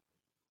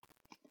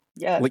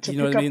 Yeah. Like, you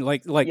know what I mean?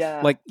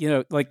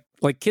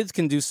 Like kids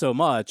can do so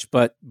much,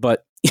 but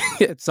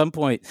at some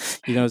point,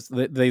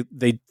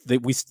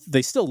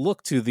 they still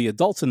look to the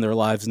adults in their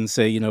lives and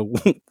say,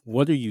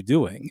 what are you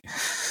doing?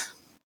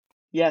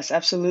 Yes,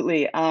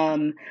 absolutely.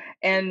 And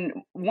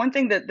one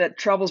thing that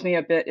troubles me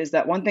a bit is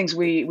that one things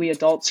we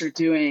adults are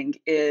doing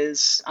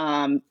is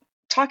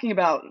talking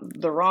about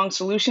the wrong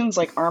solutions,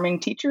 like arming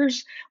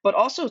teachers, but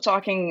also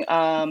talking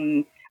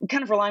kind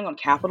of relying on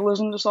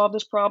capitalism to solve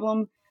this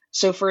problem.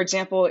 So, for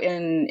example,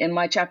 in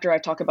my chapter, I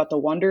talk about the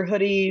Wonder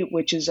Hoodie,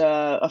 which is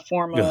a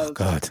form of,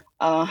 God.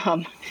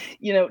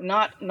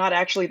 Not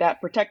actually that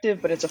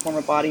protective, but it's a form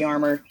of body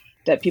armor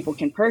that people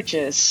can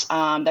purchase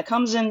that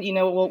comes in,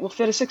 will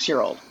fit a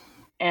 6-year-old.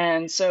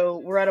 And so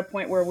we're at a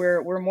point where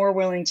we're more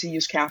willing to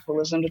use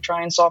capitalism to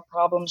try and solve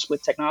problems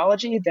with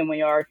technology than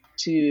we are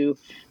to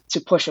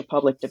push a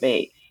public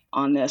debate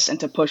on this and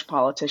to push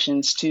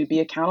politicians to be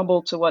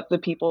accountable to what the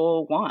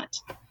people want.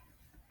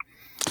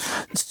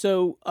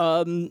 So,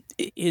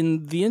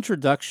 in the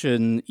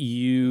introduction,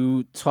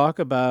 you talk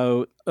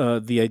about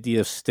the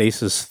idea of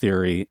stasis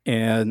theory,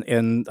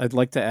 and I'd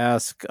like to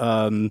ask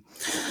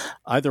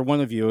either one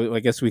of you. I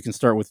guess we can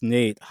start with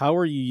Nate. How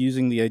are you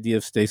using the idea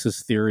of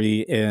stasis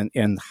theory,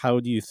 and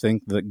how do you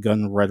think that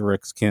gun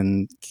rhetorics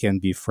can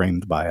be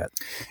framed by it?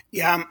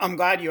 Yeah, I'm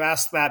glad you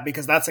asked that,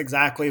 because that's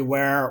exactly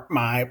where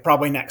my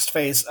probably next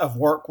phase of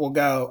work will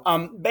go.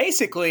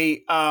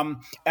 Basically, and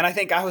I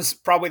think I was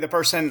probably the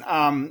person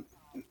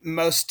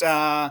most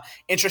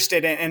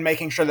interested in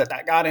making sure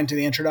that got into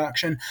the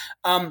introduction.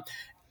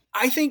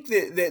 I think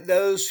that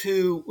those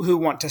who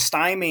want to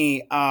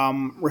stymie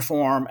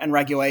reform and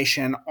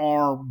regulation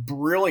are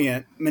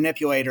brilliant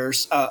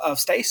manipulators of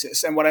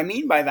stasis. And what I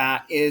mean by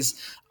that is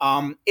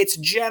it's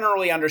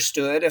generally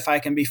understood, if I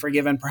can be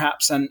forgiven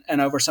perhaps an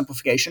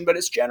oversimplification, but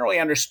it's generally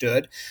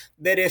understood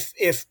that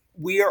if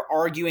we are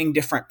arguing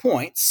different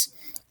points,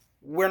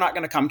 we're not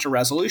going to come to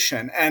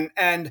resolution.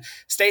 And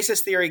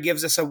stasis theory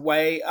gives us a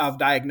way of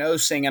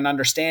diagnosing and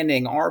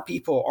understanding, are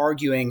people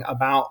arguing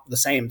about the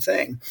same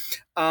thing?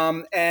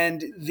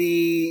 And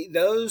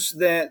those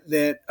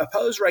that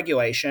oppose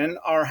regulation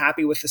are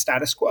happy with the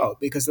status quo,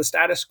 because the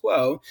status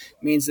quo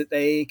means that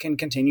they can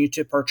continue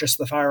to purchase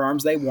the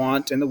firearms they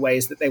want in the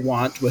ways that they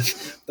want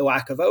with the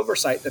lack of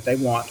oversight that they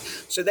want.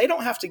 So they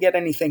don't have to get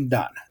anything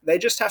done. They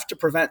just have to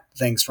prevent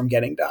things from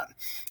getting done.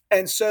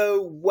 And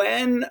so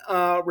when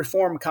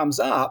reform comes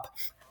up,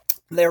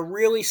 they're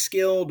really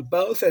skilled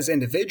both as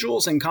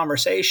individuals in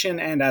conversation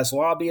and as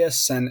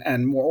lobbyists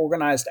and more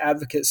organized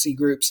advocacy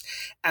groups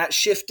at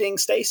shifting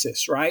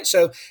stasis, right?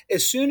 So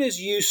as soon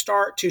as you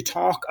start to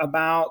talk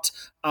about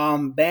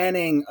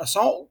banning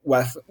assault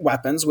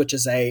weapons, which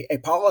is a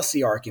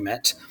policy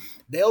argument,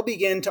 they'll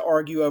begin to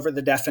argue over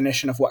the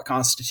definition of what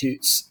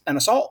constitutes an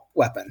assault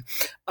weapon.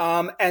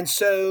 And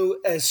so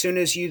as soon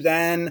as you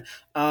then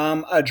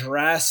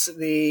address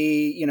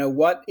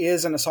what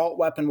is an assault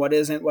weapon, what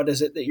isn't, what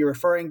is it that you're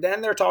referring,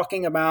 then they're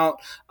talking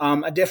about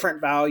a different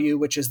value,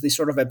 which is the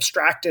sort of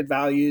abstracted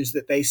values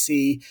that they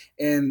see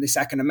in the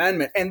Second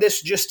Amendment. And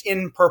this just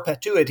in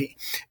perpetuity.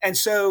 And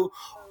so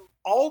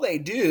all they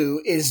do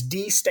is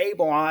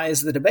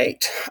destabilize the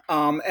debate.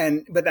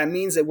 But that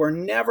means that we're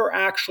never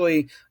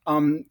actually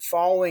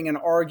following an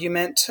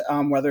argument,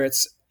 whether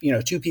it's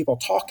two people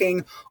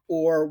talking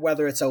or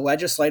whether it's a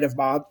legislative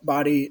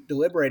body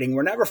deliberating.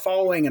 We're never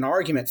following an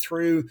argument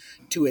through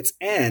to its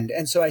end.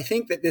 And so I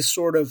think that this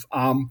sort of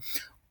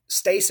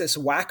stasis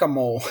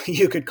whack-a-mole,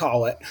 you could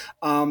call it,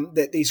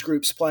 that these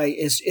groups play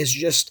is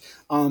just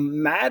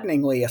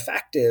maddeningly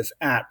effective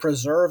at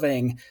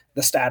preserving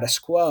the status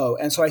quo.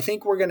 And so I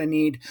think we're going to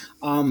need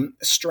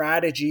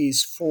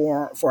strategies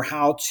for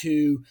how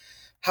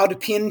to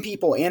pin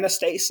people in a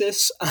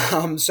stasis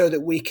so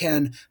that we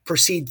can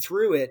proceed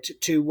through it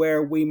to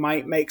where we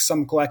might make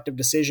some collective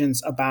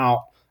decisions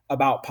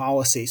about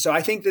policy. So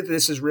I think that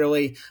this is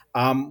really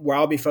where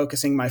I'll be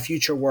focusing my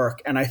future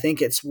work. And I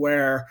think it's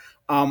where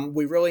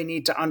we really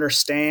need to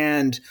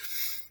understand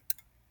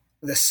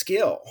the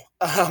skill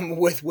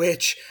with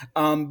which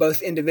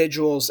both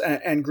individuals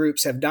and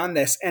groups have done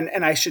this.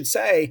 And I should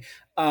say,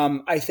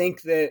 I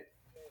think that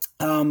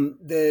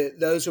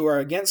those who are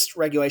against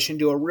regulation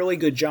do a really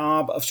good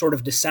job of sort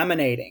of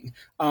disseminating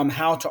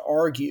how to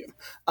argue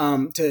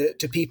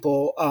to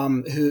people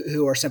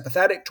who are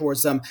sympathetic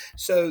towards them.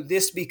 So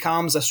this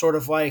becomes a sort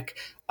of like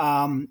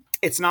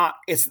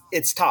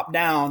it's top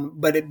down,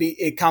 but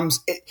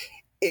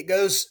it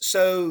goes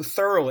so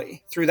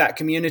thoroughly through that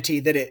community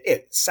that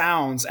it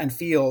sounds and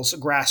feels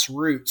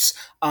grassroots.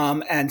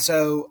 And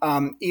so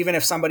even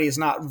if somebody is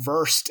not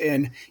versed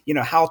in,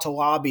 how to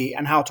lobby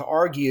and how to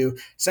argue,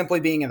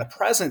 simply being in the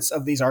presence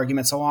of these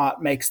arguments a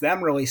lot makes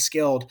them really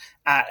skilled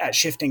at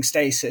shifting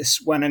stasis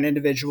when an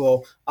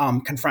individual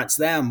confronts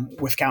them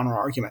with counter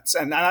arguments.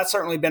 And that's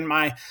certainly been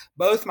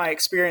both my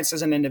experience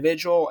as an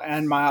individual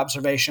and my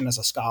observation as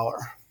a scholar.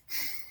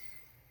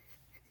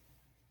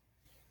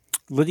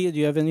 Lydia, do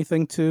you have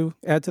anything to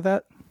add to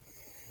that?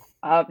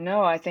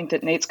 No, I think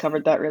that Nate's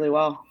covered that really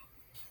well.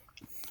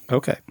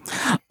 Okay.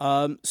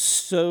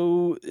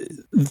 So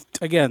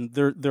again,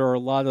 there are a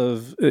lot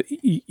of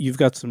you've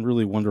got some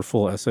really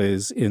wonderful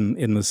essays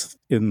in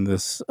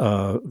this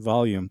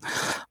volume.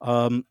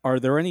 Are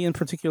there any in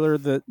particular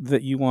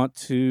that you want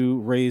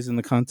to raise in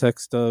the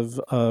context of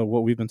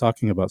what we've been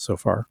talking about so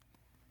far?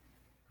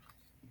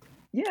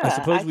 Yeah, I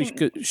suppose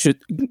should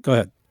go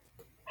ahead.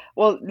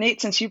 Well, Nate,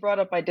 since you brought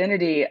up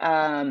identity,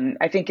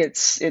 I think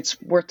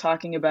it's worth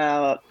talking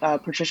about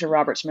Patricia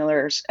Roberts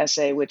Miller's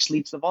essay, which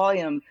leads the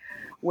volume,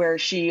 where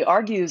she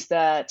argues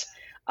that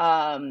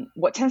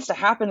what tends to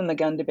happen in the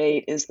gun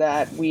debate is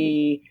that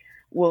we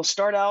will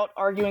start out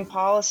arguing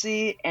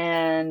policy,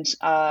 and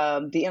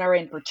the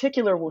NRA in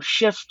particular will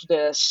shift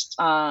this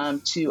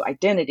to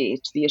identity,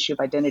 to the issue of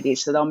identity.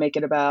 So they'll make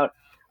it about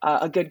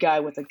a good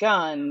guy with a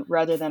gun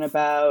rather than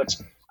about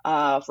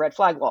red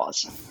flag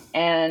laws.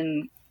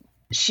 And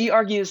she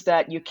argues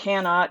that you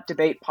cannot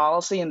debate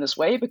policy in this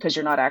way because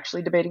you're not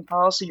actually debating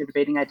policy, you're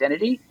debating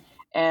identity.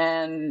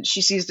 And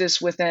she sees this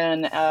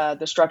within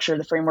the structure,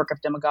 the framework of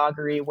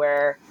demagoguery,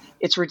 where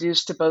it's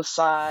reduced to both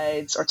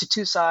sides, or to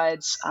two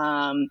sides,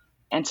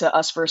 and to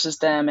us versus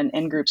them, and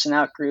in groups and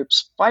out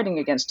groups fighting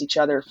against each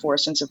other for a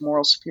sense of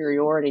moral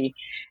superiority.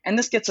 And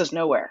this gets us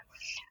nowhere.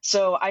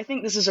 So I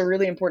think this is a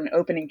really important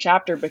opening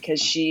chapter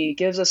because she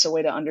gives us a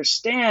way to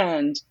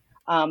understand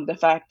the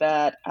fact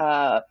that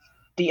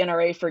the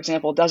NRA, for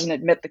example, doesn't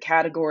admit the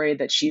category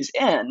that she's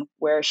in,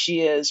 where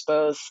she is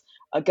both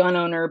a gun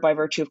owner by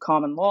virtue of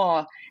common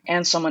law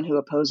and someone who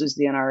opposes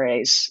the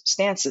NRA's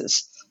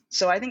stances.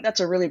 So I think that's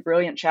a really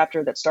brilliant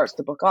chapter that starts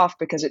the book off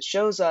because it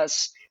shows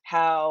us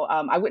how,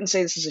 I wouldn't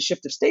say this is a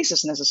shift of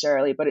stasis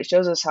necessarily, but it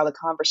shows us how the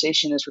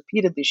conversation is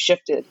repeatedly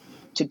shifted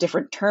to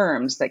different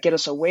terms that get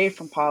us away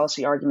from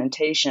policy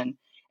argumentation.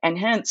 And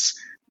hence,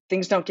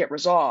 things don't get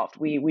resolved.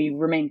 We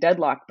remain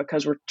deadlocked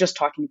because we're just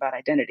talking about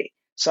identity.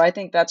 So I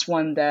think that's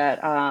one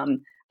that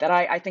that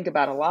I think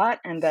about a lot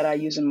and that I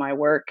use in my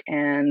work.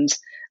 And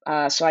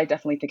so I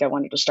definitely think I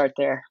wanted to start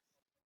there.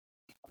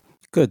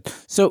 Good.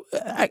 So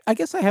I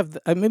guess I have,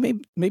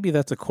 maybe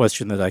that's a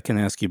question that I can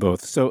ask you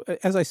both. So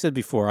as I said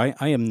before, I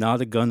am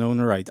not a gun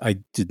owner. I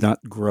did not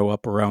grow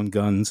up around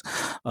guns.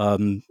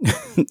 And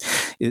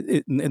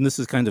this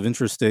is kind of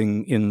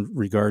interesting in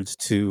regards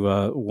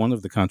to one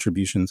of the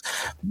contributions.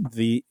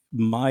 I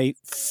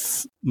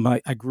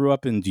grew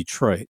up in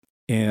Detroit.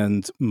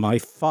 And my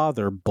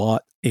father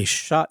bought a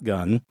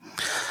shotgun.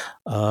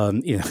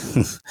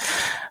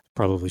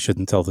 Probably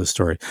shouldn't tell this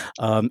story.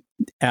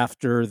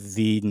 After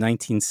the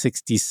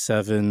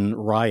 1967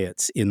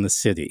 riots in the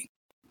city,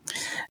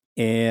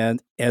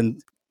 and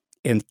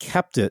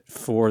kept it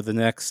for the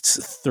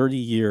next 30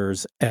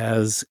 years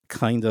as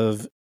kind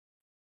of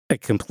a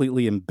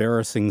completely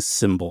embarrassing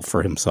symbol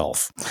for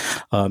himself.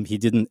 He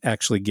didn't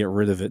actually get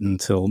rid of it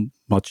until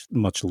much,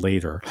 much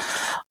later.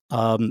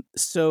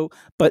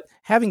 But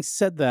having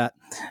said that,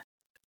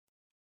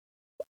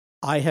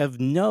 I have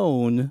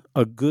known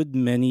a good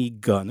many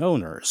gun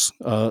owners,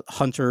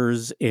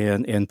 hunters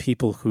and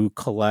people who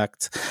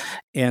collect,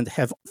 and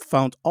have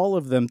found all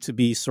of them to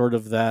be sort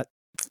of that,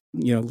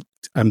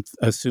 I'm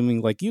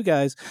assuming like you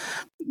guys,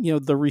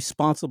 the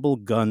responsible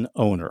gun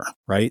owner,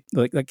 right?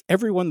 Like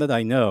everyone that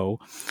I know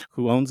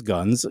who owns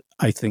guns,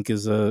 I think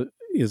is a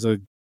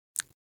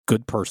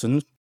good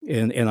person,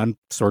 and I'm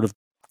sort of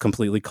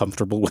completely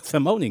comfortable with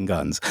them owning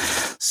guns.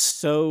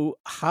 So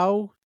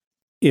how,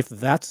 if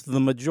that's the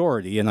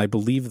majority, and I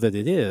believe that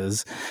it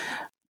is,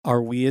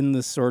 are we in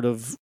this sort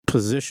of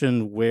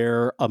position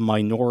where a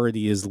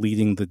minority is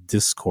leading the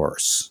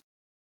discourse?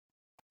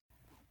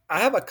 I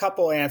have a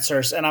couple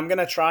answers, and I'm going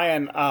to try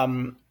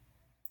and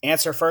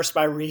answer first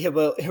by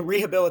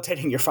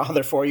rehabilitating your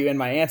father for you in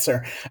my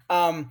answer.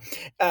 So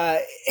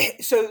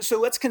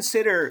let's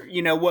consider,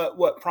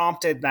 what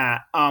prompted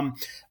that.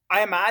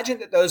 I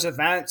imagine that those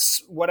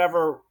events,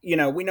 whatever, we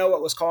know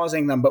what was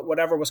causing them, but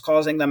whatever was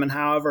causing them and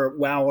however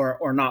well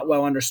or not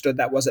well understood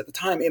that was at the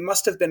time, it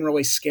must have been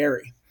really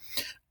scary.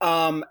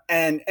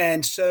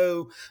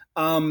 So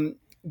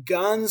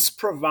guns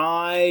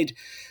provide,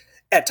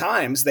 at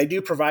times, they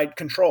do provide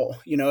control.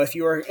 If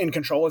you are in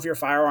control of your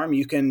firearm,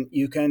 you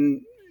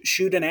can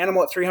shoot an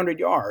animal at 300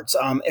 yards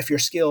if you're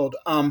skilled.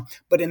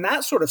 But in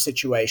that sort of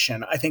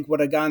situation, I think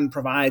what a gun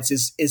provides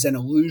is an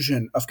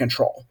illusion of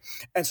control.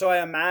 And so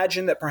I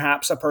imagine that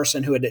perhaps a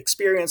person who had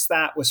experienced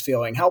that was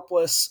feeling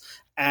helpless.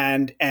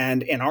 And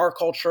in our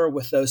culture,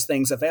 with those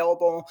things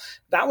available,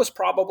 that was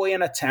probably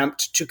an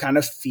attempt to kind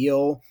of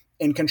feel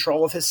in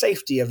control of his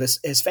safety, of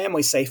his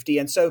family's safety.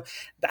 And so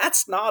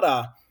that's not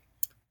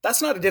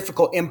a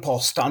difficult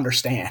impulse to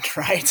understand,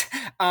 right?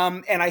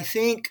 And I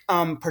think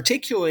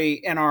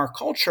particularly in our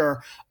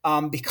culture,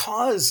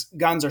 because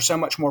guns are so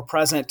much more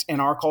present in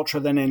our culture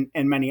than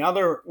in many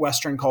other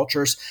Western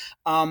cultures,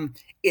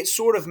 it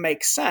sort of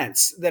makes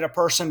sense that a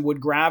person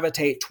would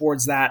gravitate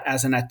towards that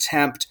as an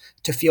attempt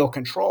to feel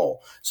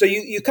control. So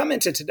you come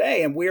into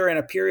today, and we're in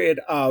a period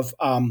of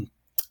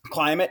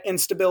climate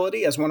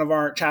instability, as one of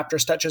our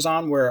chapters touches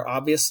on. We're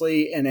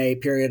obviously in a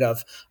period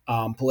of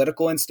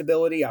political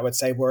instability. I would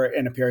say we're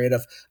in a period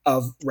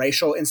of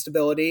racial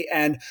instability.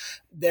 And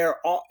there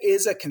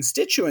is a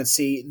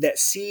constituency that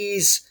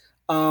sees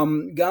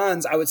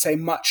guns, I would say,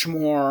 much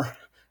more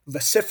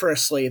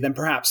vociferously than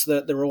perhaps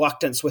the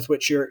reluctance with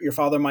which your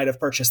father might have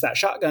purchased that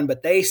shotgun.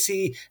 But they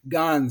see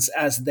guns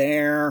as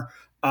their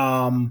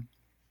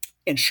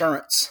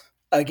insurance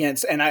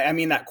against, and I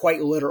mean that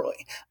quite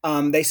literally.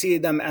 They see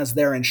them as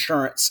their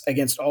insurance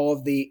against all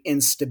of the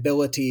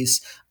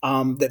instabilities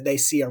that they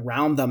see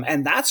around them.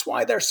 And that's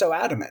why they're so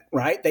adamant,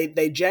 right?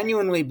 They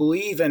genuinely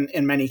believe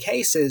in many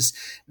cases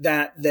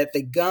that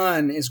the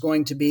gun is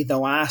going to be the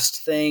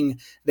last thing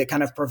that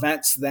kind of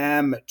prevents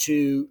them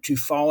to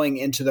falling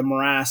into the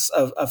morass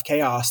of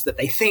chaos that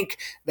they think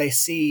they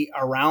see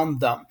around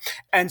them.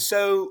 And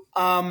so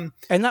and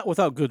not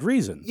without good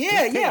reason.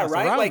 Yeah,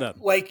 right.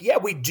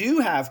 We do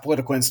have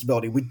political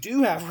instability. We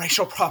do have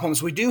racial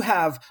problems. We do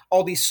have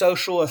all these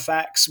social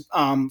effects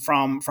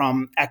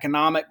from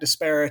economic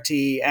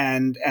disparity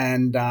and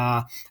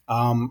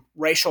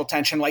racial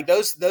tension. Like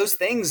those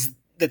things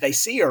that they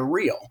see are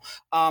real.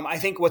 I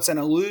think what's an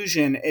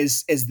illusion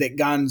is that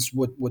guns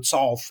would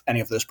solve any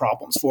of those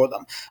problems for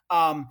them.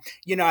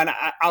 And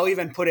I'll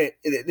even put it,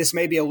 this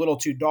may be a little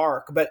too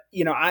dark, but,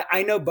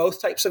 I know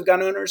both types of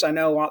gun owners. I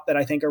know a lot that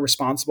I think are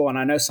responsible, and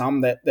I know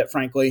some that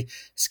frankly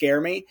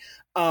scare me.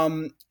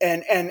 And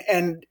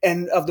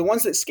of the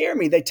ones that scare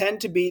me, they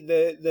tend to be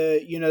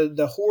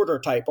the hoarder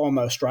type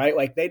almost, right?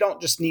 Like they don't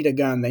just need a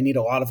gun, they need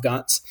a lot of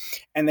guns,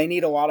 and they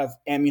need a lot of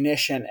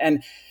ammunition.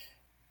 And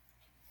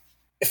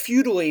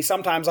futilely,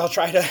 sometimes I'll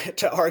try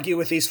to argue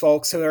with these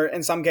folks who are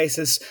in some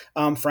cases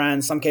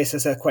friends, some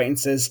cases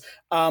acquaintances,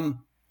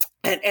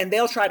 and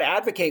they'll try to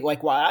advocate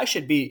like why I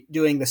should be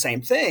doing the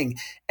same thing.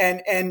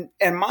 And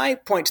my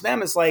point to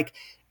them is like,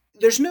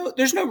 there's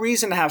no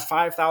reason to have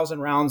 5,000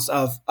 rounds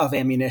of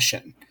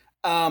ammunition,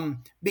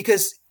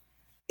 because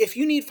if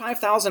you need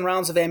 5,000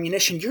 rounds of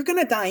ammunition, you're going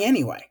to die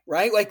anyway,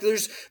 right? Like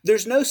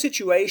there's no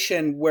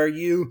situation where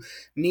you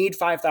need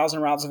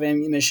 5,000 rounds of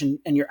ammunition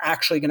and you're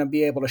actually going to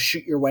be able to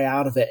shoot your way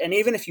out of it. And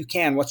even if you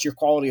can, what's your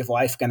quality of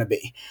life going to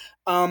be?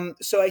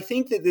 So I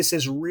think that this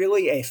is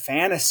really a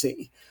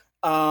fantasy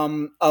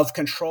of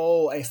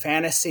control, a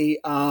fantasy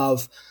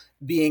of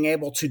being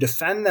able to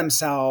defend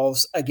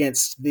themselves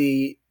against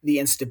the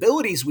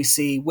instabilities we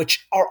see,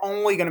 which are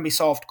only going to be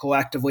solved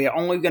collectively, are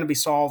only going to be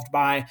solved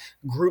by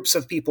groups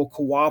of people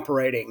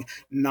cooperating,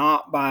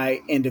 not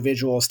by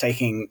individuals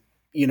taking,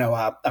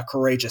 a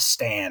courageous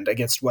stand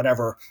against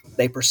whatever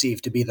they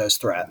perceive to be those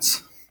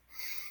threats.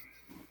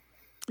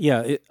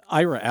 Yeah,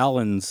 Ira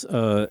Allen's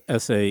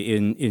essay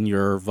in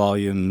your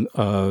volume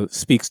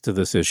speaks to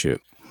this issue.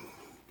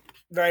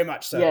 Very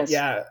much so. Yes.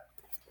 Yeah.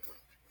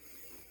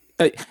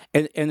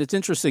 And it's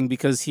interesting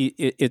because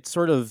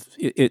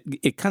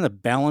it kind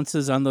of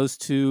balances on those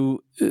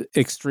two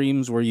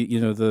extremes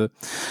where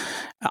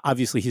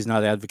obviously he's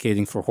not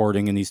advocating for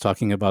hoarding, and he's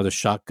talking about a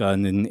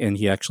shotgun, and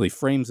he actually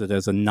frames it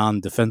as a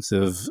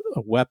non-defensive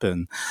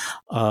weapon.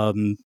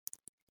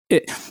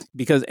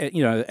 Because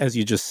as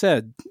you just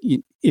said,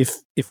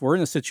 if we're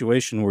in a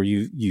situation where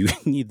you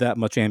need that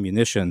much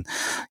ammunition,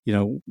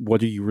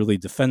 what are you really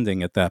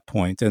defending at that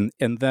point? And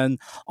then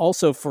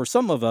also for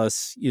some of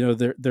us,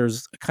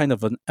 there's kind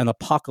of an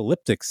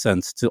apocalyptic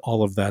sense to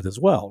all of that as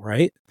well,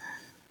 right?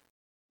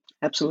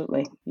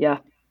 Absolutely, yeah.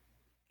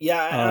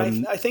 Yeah,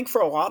 I think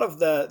for a lot of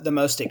the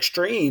most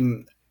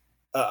extreme,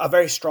 a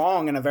very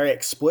strong and a very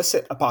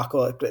explicit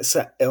apocalyptic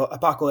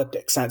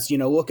sense.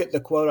 Look at the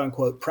quote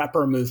unquote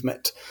prepper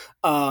movement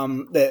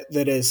that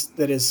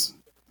is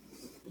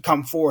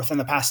come forth in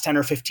the past 10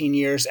 or 15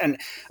 years, and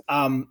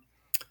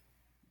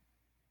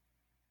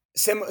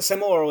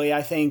similarly,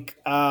 I think.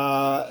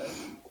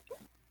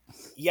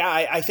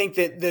 I think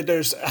that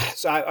there's.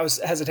 So I was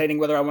hesitating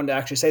whether I wanted to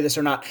actually say this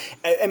or not.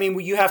 I mean,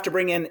 you have to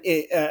bring in,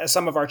 as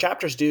some of our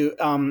chapters do,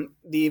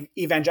 the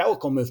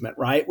evangelical movement,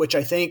 right? Which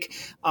I think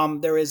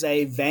there is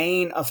a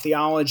vein of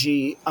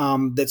theology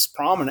that's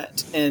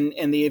prominent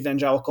in the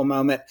evangelical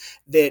moment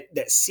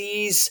that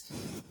sees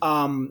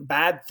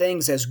bad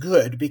things as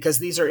good because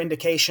these are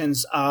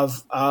indications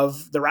of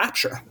the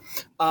rapture.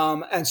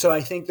 And so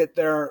I think that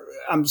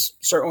I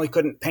certainly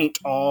couldn't paint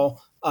all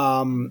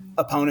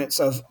opponents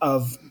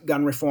of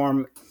gun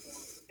reform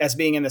as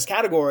being in this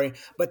category,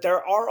 but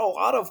there are a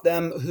lot of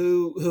them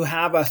who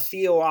have a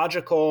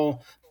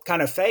theological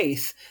kind of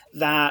faith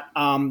that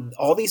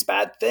all these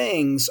bad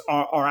things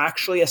are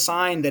actually a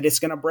sign that it's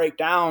going to break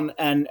down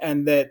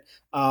and that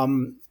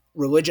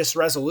religious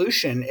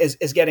resolution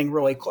is getting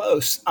really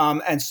close.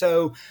 And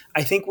so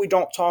I think we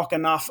don't talk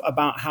enough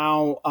about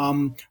how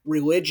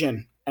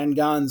religion and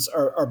guns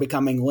are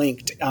becoming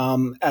linked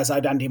as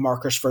identity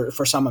markers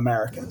for some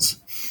Americans.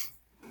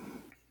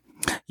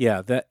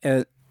 Yeah,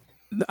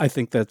 I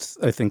think that's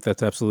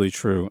absolutely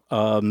true.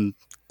 I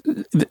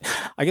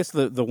guess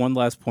the one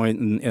last point,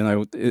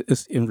 and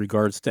is in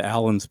regards to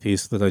Alan's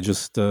piece that I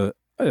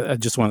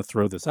just want to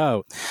throw this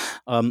out.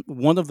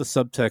 One of the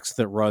subtexts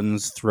that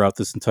runs throughout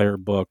this entire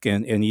book,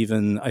 and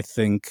even I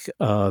think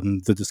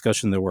the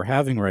discussion that we're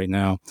having right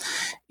now,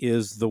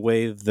 is the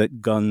way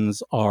that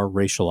guns are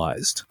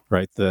racialized,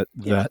 right? That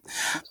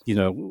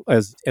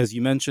as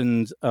you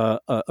mentioned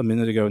a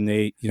minute ago,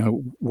 Nate,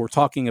 we're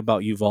talking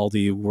about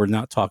Uvalde, we're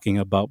not talking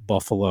about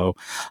Buffalo,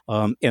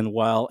 and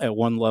while at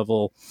one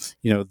level,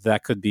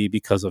 that could be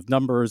because of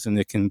numbers and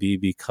it can be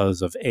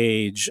because of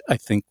age, I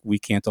think we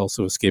can't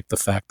also escape the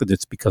fact that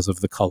it's because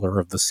of the color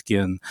of the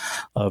skin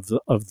of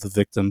the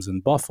victims in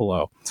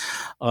Buffalo.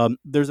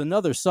 There's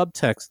another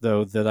subtext,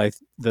 though, that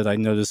I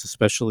notice,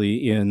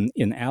 especially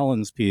in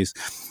Alan's piece,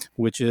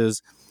 which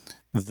is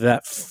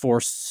that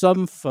for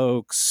some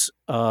folks,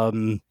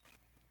 and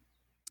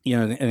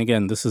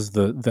again, this is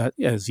that,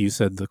 as you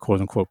said, the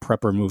quote unquote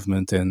prepper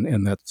movement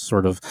and that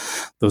sort of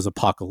those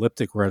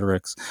apocalyptic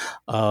rhetorics.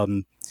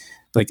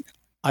 Like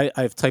I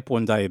have type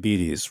 1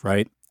 diabetes,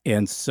 right?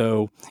 And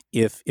so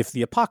if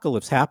the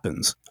apocalypse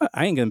happens,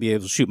 I ain't going to be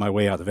able to shoot my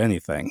way out of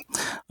anything.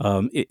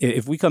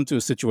 If we come to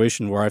a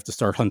situation where I have to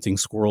start hunting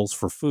squirrels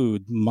for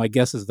food, my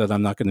guess is that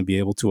I'm not going to be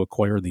able to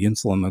acquire the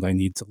insulin that I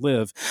need to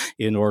live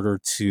in order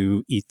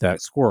to eat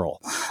that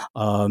squirrel.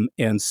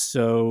 And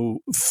so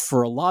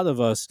for a lot of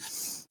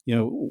us,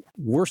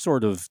 we're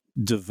sort of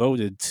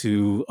devoted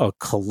to a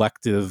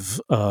collective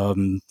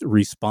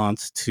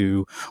response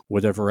to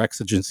whatever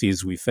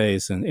exigencies we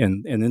face,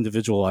 and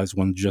individualized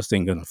one just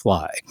ain't going to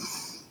fly.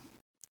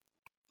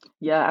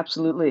 Yeah,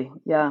 absolutely.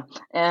 Yeah.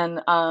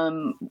 And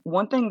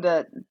one thing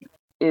that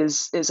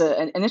is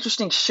an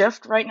interesting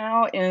shift right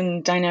now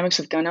in dynamics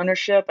of gun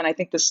ownership, and I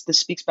think this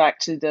speaks back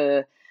to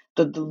the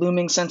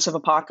looming sense of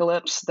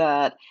apocalypse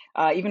that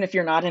even if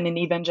you're not in an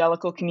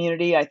evangelical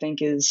community, I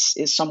think is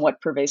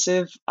somewhat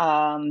pervasive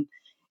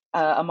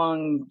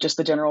among just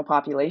the general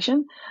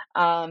population.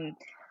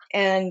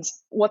 And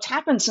what's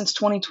happened since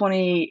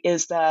 2020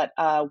 is that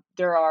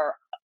there are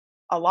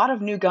a lot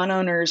of new gun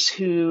owners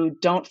who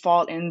don't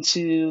fall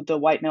into the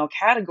white male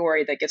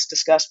category that gets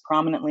discussed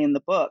prominently in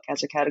the book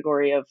as a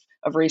category of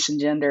race and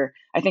gender.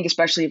 I think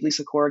especially of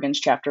Lisa Corrigan's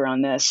chapter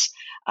on this,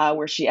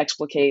 where she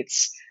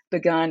explicates the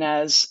gun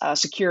as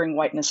securing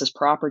whiteness as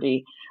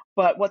property.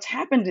 But what's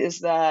happened is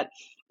that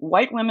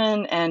white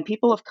women and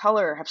people of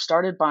color have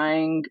started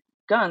buying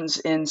guns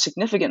in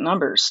significant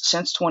numbers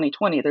since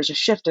 2020. There's a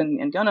shift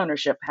in gun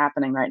ownership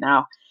happening right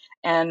now.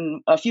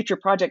 And a future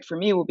project for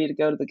me will be to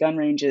go to the gun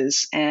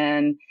ranges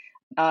and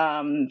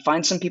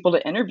find some people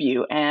to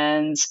interview.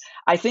 And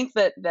I think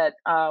that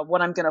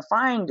what I'm going to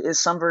find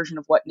is some version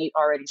of what Nate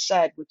already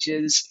said, which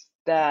is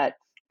that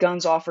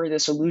guns offer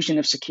this illusion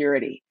of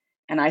security.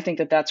 And I think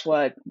that that's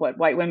what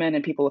white women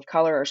and people of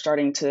color are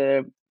starting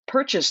to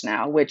purchase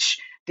now, which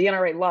the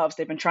NRA loves.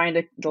 They've been trying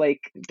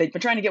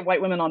to get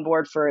white women on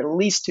board for at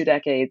least 2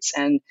 decades,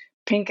 and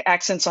pink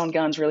accents on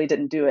guns really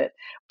didn't do it.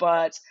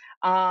 But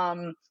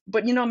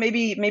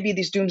maybe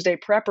these doomsday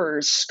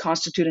preppers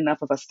constitute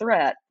enough of a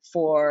threat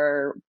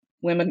for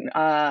women,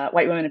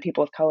 white women and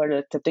people of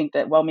color to think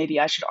that, well, maybe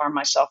I should arm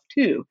myself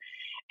too.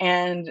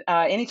 And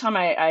anytime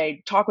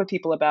I talk with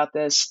people about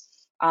this,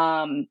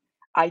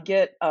 I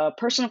get a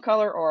person of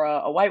color or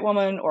a white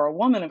woman or a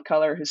woman of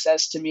color who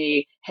says to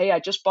me, hey, I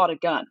just bought a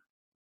gun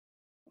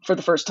for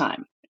the first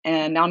time,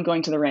 and now I'm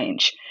going to the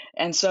range.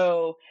 And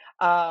so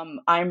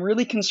I'm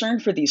really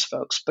concerned for these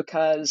folks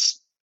because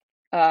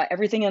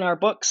everything in our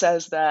book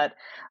says that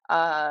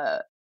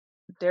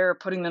they're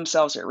putting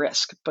themselves at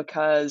risk,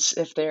 because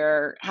if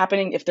they're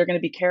going to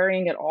be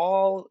carrying at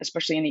all,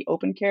 especially any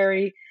open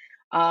carry,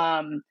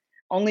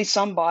 only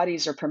some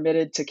bodies are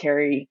permitted to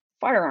carry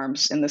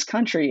firearms in this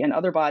country, and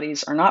other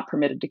bodies are not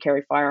permitted to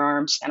carry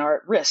firearms and are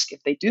at risk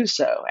if they do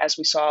so, as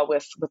we saw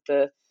with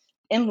the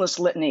endless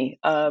litany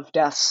of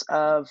deaths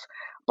of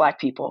Black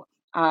people,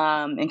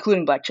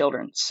 including Black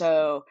children.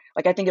 So,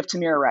 I think of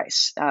Tamir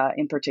Rice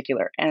in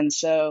particular. And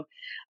so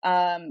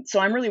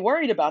I'm really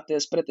worried about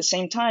this, but at the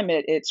same time,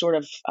 it sort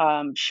of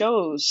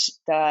shows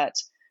that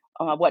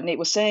what Nate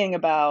was saying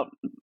about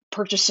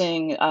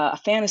purchasing a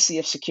fantasy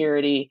of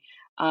security,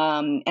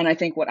 and I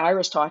think what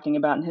Ira's talking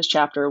about in his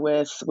chapter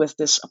with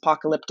this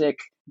apocalyptic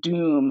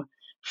doom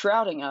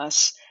shrouding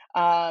us,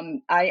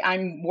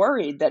 I'm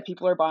worried that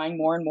people are buying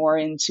more and more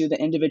into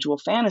the individual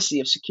fantasy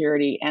of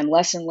security and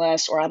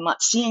less, or I'm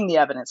not seeing the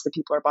evidence that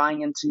people are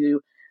buying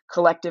into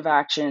collective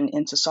action,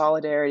 into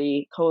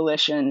solidarity,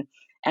 coalition,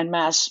 and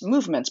mass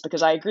movements,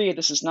 because I agree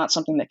this is not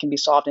something that can be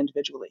solved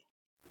individually.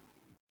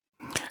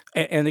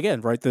 And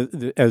again, right,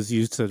 as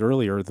you said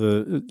earlier,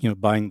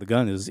 buying the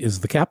gun is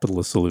the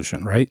capitalist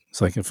solution, right?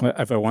 It's like if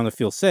I want to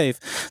feel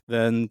safe,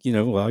 then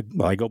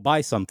I go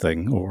buy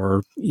something,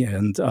 whether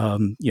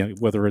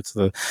it's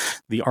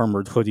the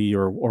armored hoodie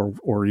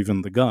or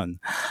even the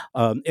gun.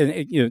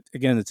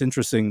 Again, it's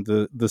interesting.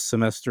 The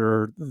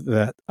semester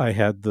that I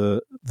had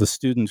the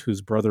student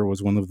whose brother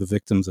was one of the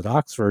victims at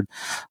Oxford,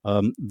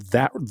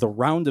 that the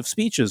round of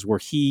speeches where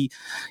he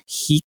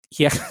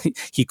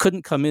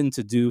couldn't come in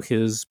to do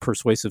his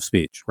persuasive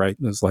speech, right?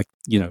 It was like,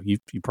 you're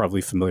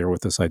probably familiar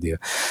with this idea.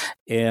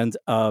 And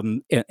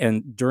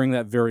during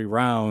that very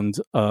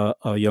round,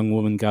 a young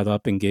woman got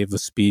up and gave a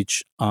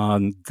speech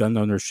on gun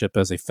ownership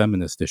as a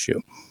feminist issue,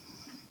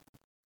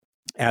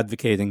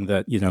 advocating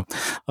that,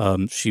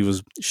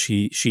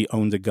 she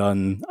owned a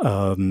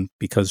gun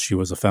because she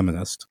was a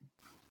feminist.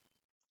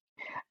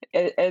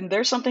 And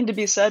there's something to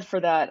be said for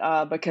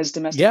that, because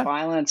domestic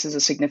violence is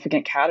a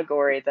significant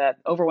category that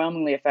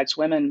overwhelmingly affects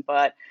women.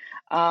 But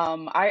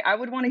I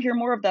would want to hear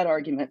more of that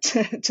argument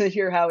to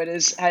hear how it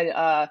is.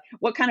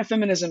 What kind of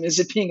feminism is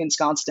it being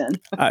ensconced in?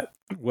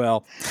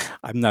 Well,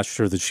 I'm not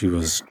sure that she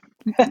was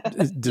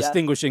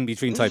distinguishing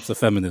between types of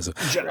feminism.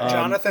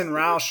 Jonathan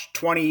Rauch,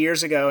 20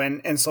 years ago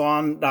in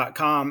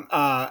Salon.com,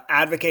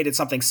 advocated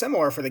something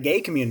similar for the gay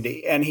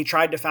community. And he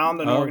tried to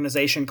found an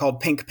organization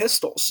called Pink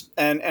Pistols.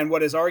 And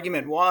what his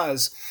argument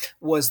was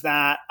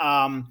that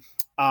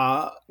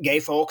gay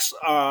folks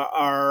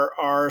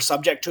are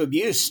subject to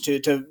abuse,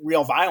 to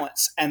real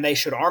violence, and they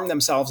should arm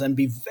themselves and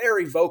be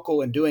very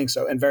vocal in doing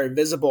so and very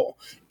visible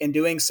in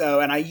doing so.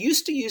 And I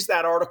used to use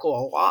that article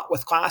a lot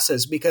with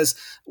classes, because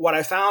what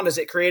I found is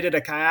it created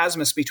a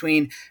chiasmus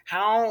between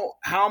how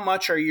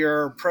much are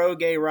your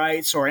pro-gay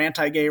rights or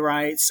anti-gay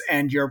rights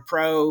and your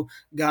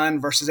pro-gun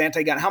versus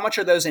anti-gun. How much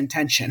are those in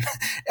tension?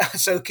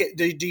 So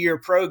do your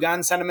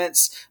pro-gun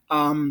sentiments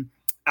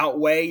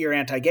outweigh your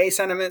anti-gay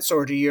sentiments,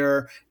 or do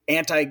your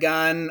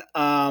anti-gun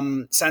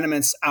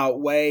sentiments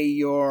outweigh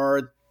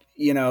your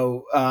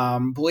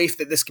belief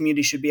that this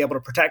community should be able to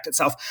protect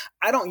itself?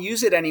 I don't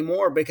use it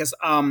anymore because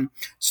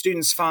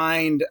students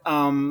find,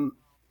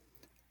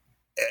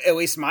 at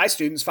least my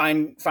students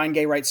find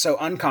gay rights so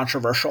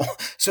uncontroversial,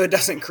 so it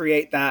doesn't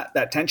create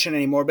that tension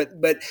anymore. But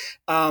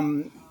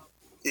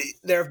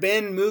there have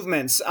been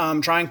movements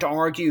trying to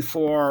argue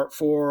for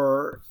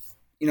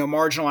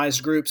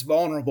marginalized groups,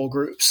 vulnerable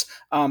groups,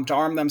 to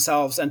arm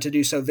themselves and to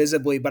do so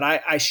visibly. But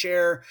I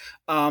share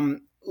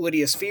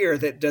Lydia's fear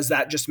that does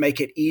that just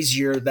make it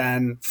easier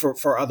than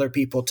for other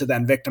people to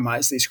then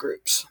victimize these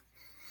groups?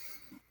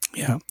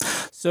 Yeah.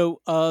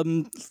 So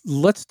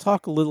let's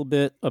talk a little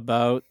bit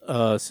about,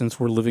 since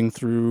we're living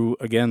through,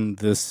 again,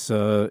 this,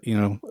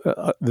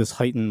 this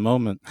heightened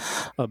moment,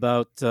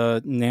 about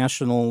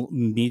national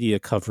media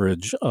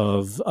coverage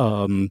of,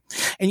 and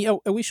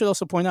we should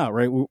also point out,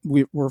 right,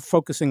 we're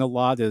focusing a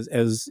lot,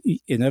 as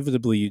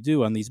inevitably you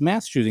do, on these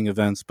mass shooting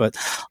events, but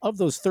of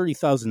those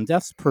 30,000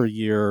 deaths per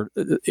year,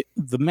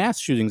 the mass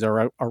shootings are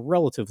a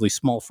relatively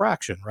small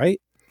fraction, right?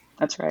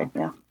 That's right,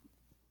 yeah.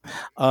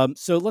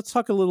 So let's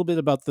talk a little bit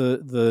about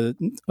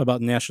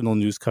about national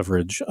news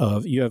coverage.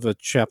 You have a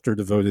chapter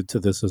devoted to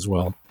this as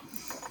well.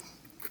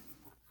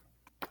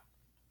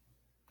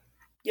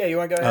 Yeah, you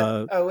want to go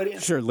ahead, Lydia?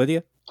 Sure,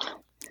 Lydia.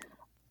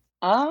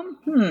 I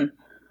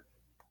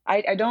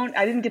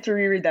didn't get to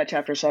reread that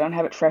chapter, so I don't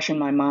have it fresh in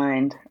my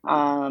mind.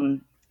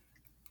 And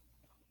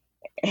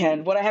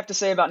what I have to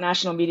say about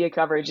national media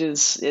coverage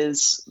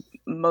is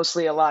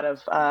mostly a lot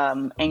of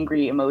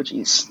angry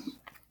emojis.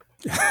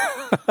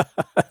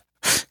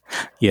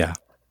 Yeah.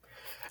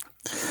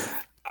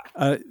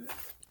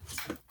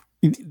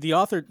 The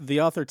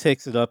author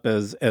takes it up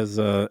as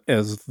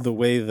the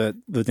way that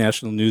the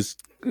national news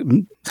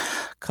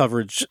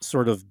coverage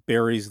sort of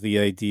buries the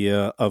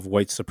idea of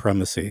white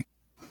supremacy.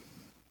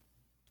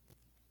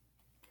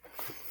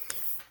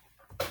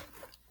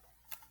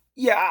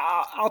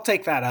 Yeah, I'll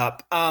take that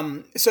up.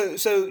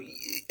 So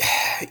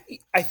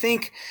I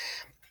think.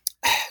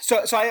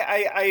 So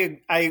I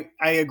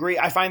agree.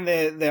 I find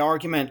the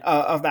argument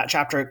of that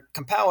chapter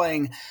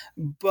compelling,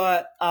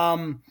 but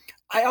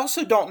I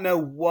also don't know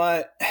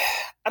what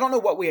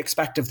we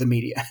expect of the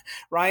media,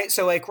 right?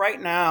 So like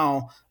right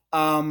now,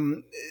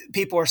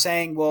 people are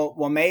saying, well,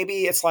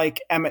 maybe it's like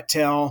Emmett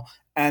Till,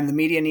 and the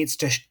media needs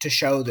to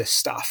show this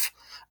stuff.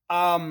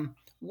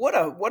 What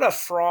a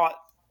fraught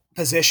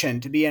position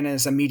to be in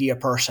as a media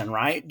person,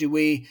 right? Do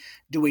we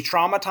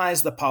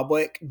traumatize the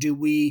public? Do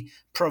we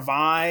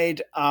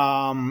provide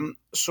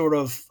sort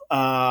of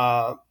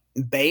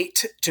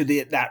bait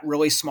to that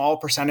really small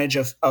percentage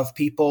of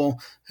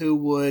people who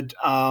would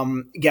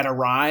get a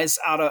rise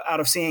out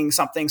of seeing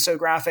something so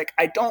graphic?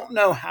 I don't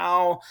know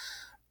how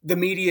the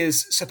media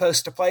is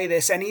supposed to play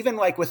this. And even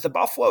like with the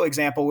Buffalo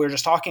example, we were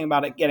just talking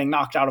about it getting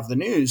knocked out of the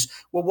news.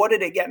 Well, what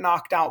did it get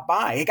knocked out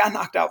by? It got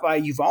knocked out by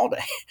Uvalde,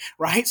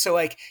 right? So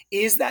like,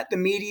 is that the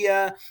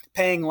media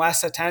paying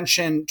less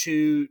attention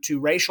to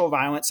racial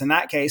violence in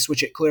that case,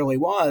 which it clearly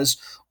was,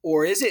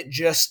 or is it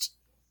just,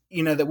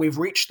 that we've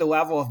reached the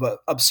level of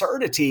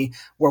absurdity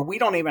where we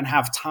don't even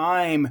have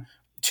time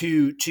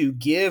to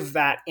give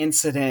that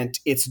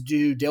incident its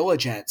due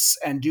diligence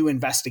and due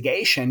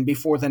investigation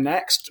before the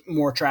next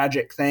more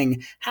tragic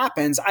thing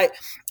happens?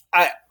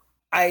 I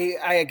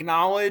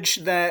acknowledge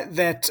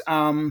that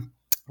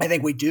I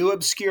think we do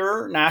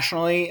obscure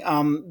nationally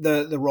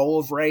the role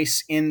of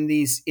race in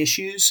these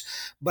issues,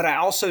 but I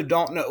also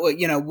don't know,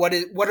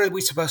 what are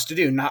we supposed to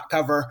do? Not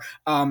cover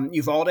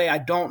Uvalde? I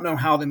don't know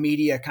how the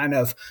media kind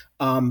of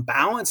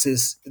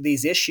balances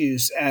these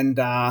issues, and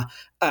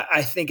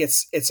I think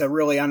it's a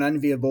really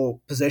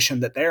unenviable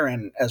position that they're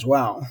in as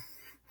well.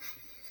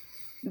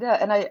 Yeah,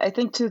 and I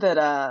think too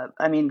that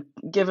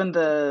given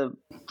the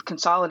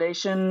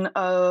consolidation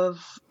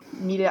of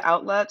media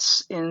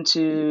outlets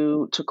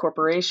into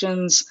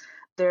corporations,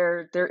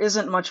 there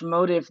isn't much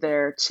motive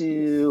there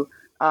to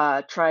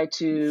try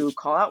to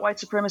call out white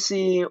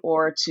supremacy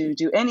or to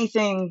do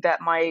anything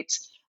that might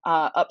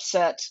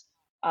upset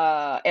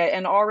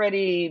and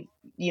already,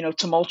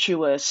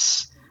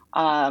 tumultuous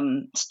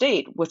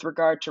state with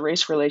regard to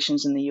race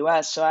relations in the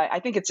U.S. So I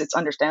think it's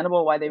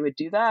understandable why they would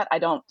do that. I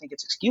don't think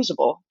it's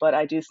excusable, but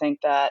I do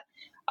think that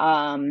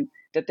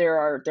that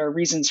there are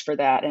reasons for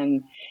that,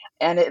 and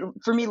it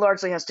for me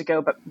largely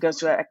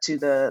goes back to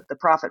the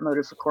profit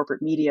motive for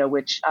corporate media,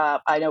 which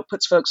I know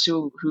puts folks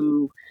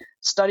who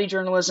study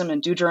journalism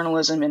and do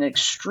journalism in an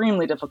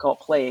extremely difficult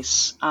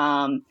place.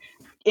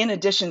 In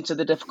addition to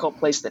the difficult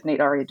place that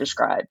Nate already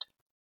described.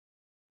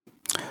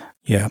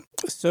 Yeah.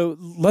 So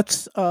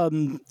let's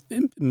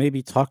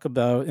maybe talk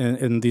about,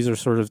 and these are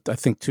sort of, I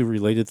think, two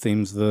related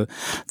themes, the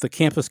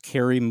campus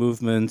carry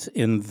movement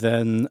and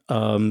then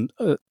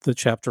the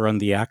chapter on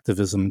the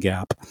activism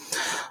gap.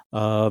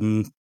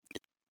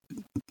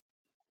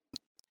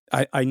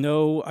 I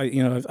know,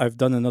 I've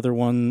done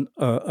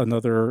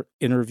another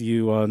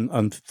interview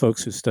on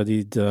folks who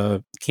studied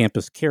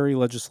campus carry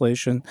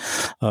legislation.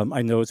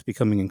 I know it's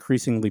becoming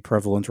increasingly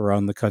prevalent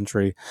around the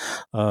country.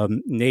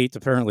 Nate,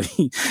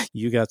 apparently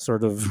you got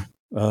sort of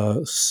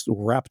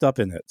wrapped up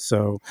in it.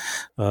 So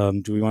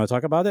do we want to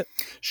talk about it?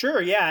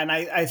 Sure, yeah. And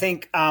I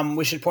think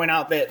we should point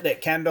out that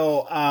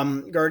Kendall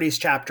Gerdy's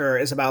chapter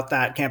is about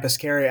that campus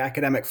carry,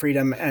 academic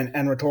freedom,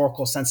 and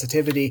rhetorical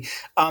sensitivity.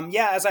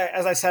 As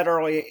I said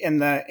early in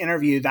the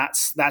interview,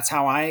 that's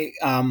how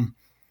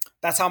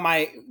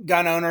my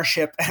gun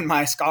ownership and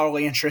my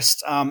scholarly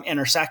interests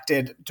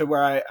intersected to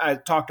where I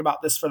talked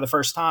about this for the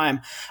first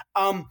time.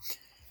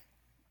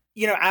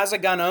 As a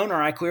gun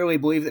owner, I clearly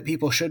believe that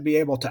people should be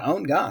able to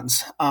own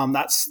guns.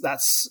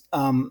 That's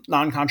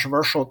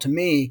non-controversial to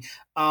me.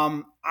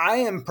 I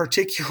am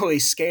particularly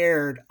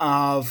scared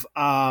of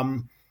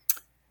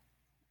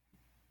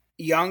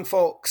young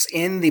folks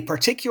in the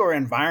particular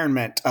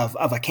environment of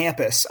a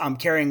campus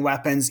carrying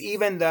weapons,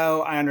 even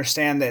though I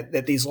understand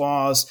that these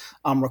laws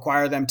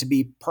require them to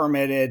be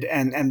permitted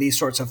and these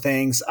sorts of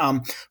things.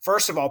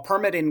 First of all,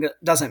 permitting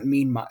doesn't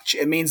mean much.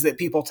 It means that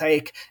people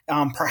take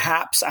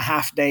perhaps a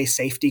half-day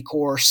safety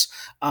course.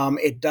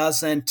 It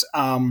doesn't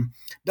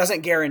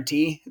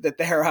guarantee that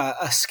they're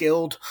a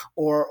skilled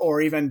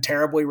or even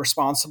terribly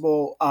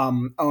responsible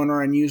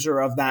owner and user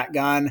of that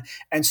gun.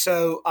 And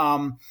so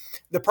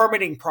the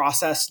permitting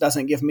process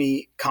doesn't give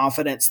me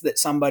confidence that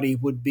somebody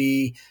would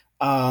be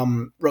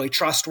really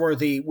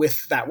trustworthy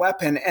with that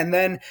weapon. And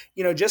then,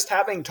 just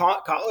having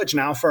taught college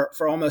now for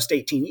almost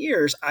 18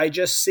 years, I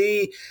just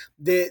see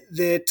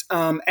that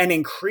and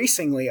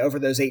increasingly over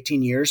those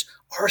 18 years,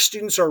 our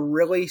students are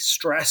really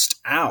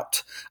stressed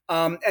out.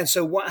 And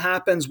so what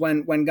happens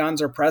when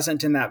guns are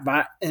present in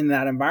that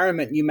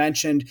environment? You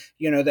mentioned,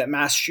 that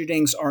mass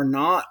shootings are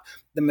not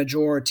the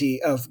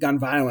majority of gun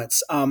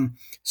violence.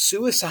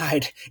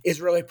 Suicide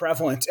is really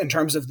prevalent in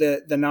terms of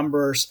the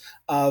numbers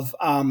of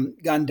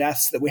gun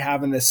deaths that we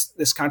have in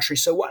this country.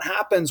 So what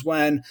happens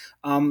when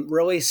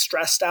really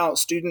stressed out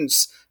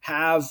students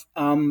have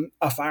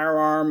a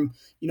firearm,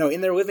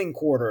 in their living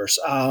quarters,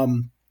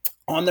 on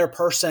their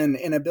person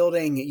in a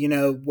building,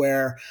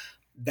 where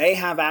they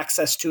have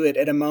access to it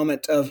at a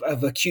moment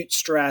of acute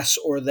stress,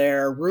 or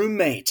their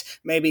roommate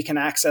maybe can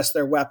access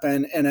their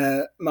weapon in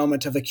a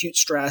moment of acute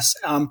stress.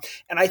 And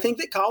I think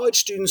that college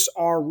students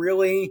are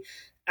really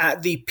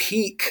at the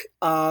peak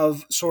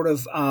of sort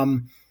of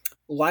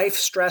life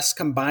stress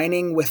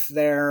combining with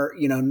their,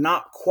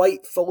 not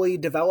quite fully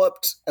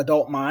developed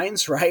adult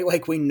minds, right?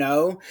 Like we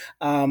know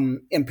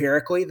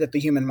empirically that the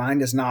human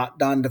mind is not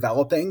done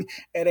developing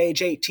at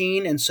age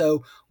 18. And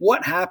so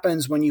what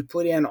happens when you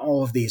put in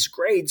all of these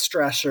grade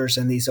stressors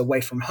and these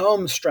away from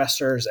home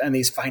stressors and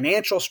these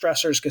financial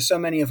stressors, because so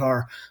many of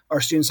our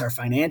students are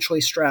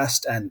financially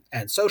stressed, and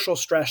social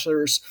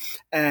stressors,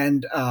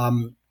 and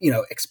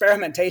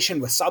experimentation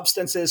with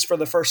substances for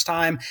the first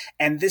time.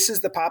 And this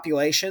is the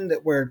population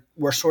that we're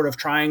sort of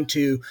trying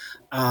to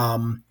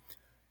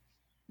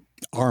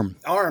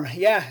arm.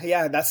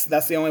 Yeah. That's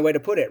the only way to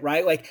put it,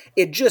 right? Like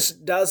it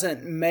just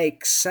doesn't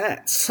make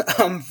sense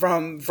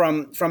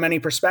from any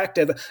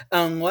perspective,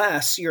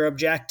 unless your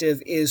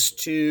objective is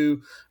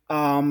to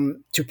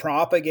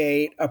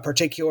propagate a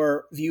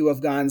particular view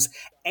of guns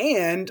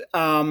and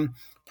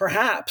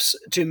perhaps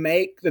to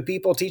make the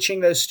people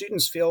teaching those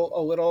students feel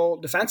a little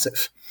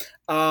defensive.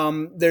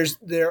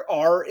 There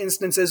are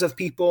instances of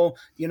people,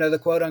 the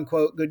quote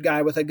unquote good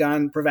guy with a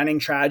gun preventing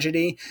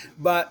tragedy.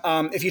 But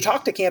if you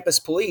talk to campus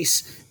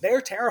police, they're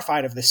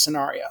terrified of this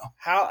scenario.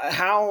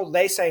 How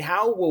they say,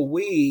 how will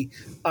we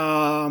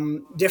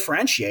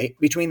differentiate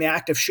between the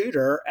active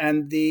shooter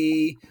and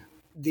the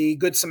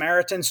Good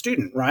Samaritan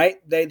student, right?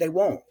 They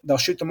won't. They'll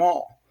shoot them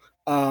all.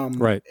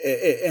 Right.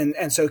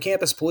 And so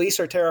campus police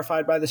are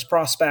terrified by this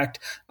prospect.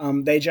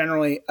 They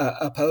generally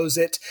oppose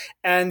it.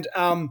 And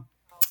I'll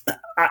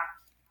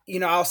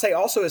say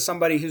also, as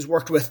somebody who's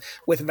worked with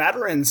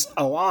veterans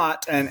a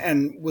lot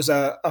and was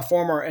a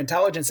former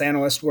intelligence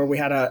analyst where we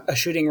had a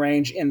shooting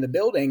range in the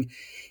building,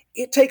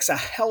 it takes a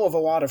hell of a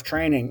lot of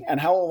training and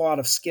hell of a lot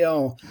of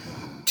skill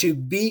to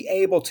be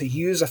able to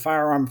use a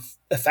firearm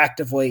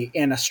effectively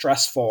in a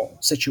stressful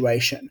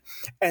situation.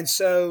 And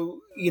so,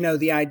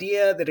 the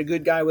idea that a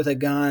good guy with a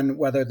gun,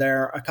 whether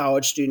they're a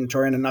college student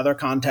or in another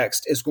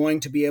context, is going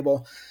to be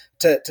able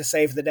to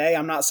save the day.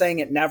 I'm not saying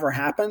it never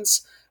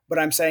happens, but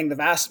I'm saying the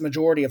vast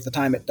majority of the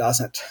time it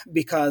doesn't,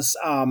 because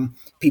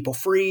people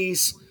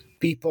freeze,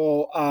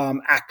 people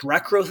act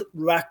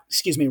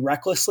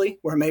recklessly,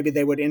 where maybe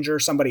they would injure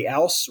somebody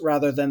else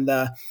rather than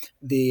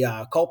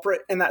the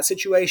culprit in that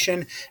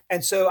situation.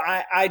 And so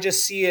I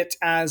just see it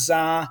as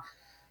I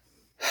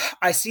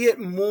see it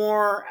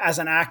more as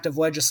an act of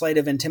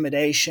legislative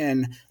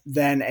intimidation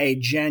than a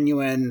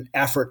genuine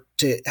effort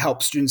to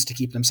help students to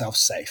keep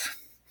themselves safe.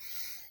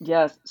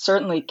 Yes,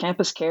 certainly.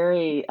 Campus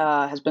Carry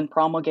has been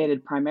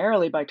promulgated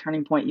primarily by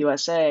Turning Point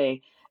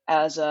USA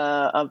as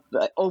a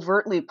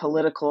overtly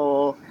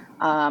political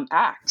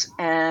act,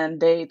 and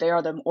they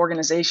are the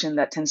organization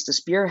that tends to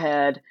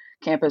spearhead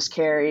Campus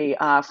Carry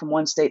from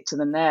one state to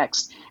the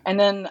next. And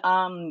then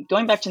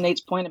going back to Nate's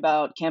point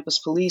about campus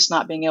police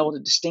not being able to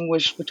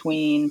distinguish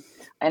between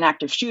an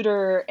active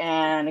shooter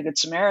and a good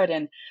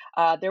Samaritan,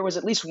 there was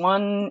at least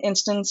one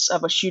instance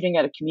of a shooting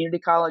at a community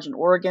college in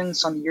Oregon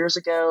some years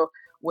ago,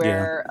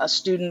 where a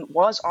student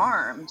was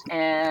armed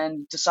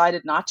and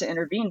decided not to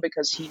intervene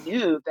because he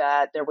knew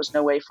that there was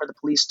no way for the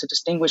police to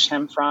distinguish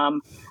him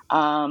from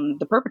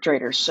the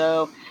perpetrator.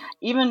 So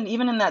even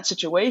in that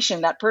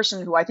situation, that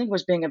person, who I think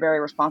was being a very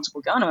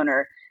responsible gun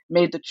owner,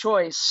 made the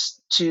choice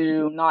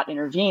to not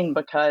intervene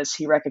because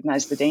he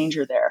recognized the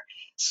danger there.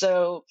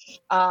 So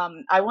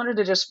I wanted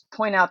to just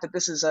point out that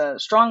this is a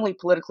strongly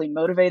politically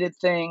motivated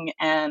thing,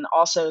 and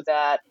also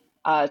that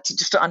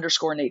to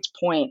underscore Nate's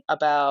point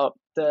about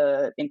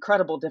the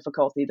incredible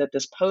difficulty that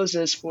this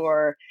poses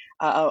for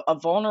a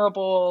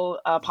vulnerable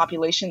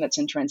population that's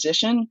in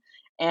transition,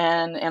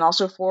 and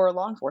also for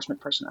law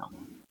enforcement personnel.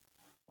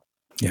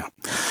 Yeah.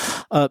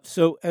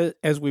 So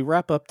as we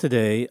wrap up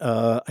today,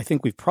 I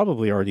think we've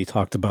probably already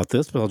talked about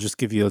this, but I'll just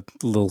give you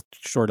a little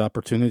short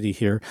opportunity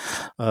here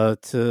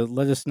to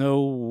let us know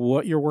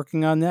what you're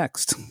working on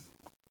next.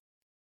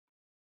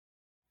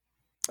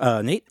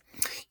 Nate?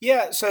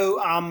 Yeah, so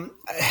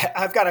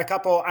I've got a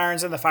couple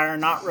irons in the fire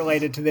not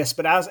related to this,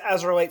 but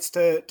as relates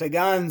to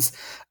guns,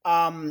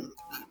 I'm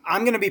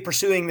going to be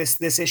pursuing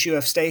this issue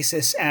of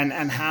stasis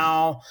and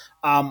how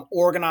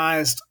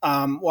organized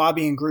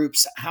lobbying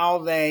groups, how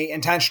they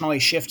intentionally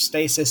shift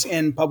stasis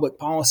in public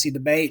policy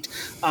debate.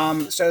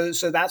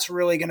 So that's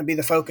really going to be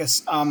the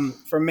focus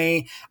for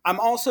me. I'm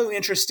also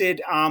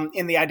interested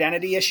in the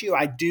identity issue.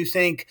 I do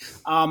think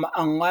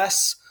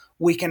unless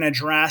we can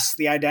address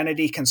the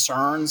identity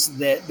concerns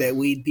that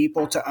lead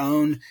people to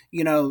own,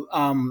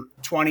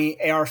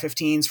 20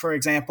 AR-15s, for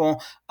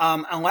example.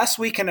 Unless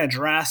we can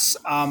address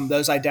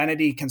those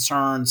identity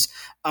concerns,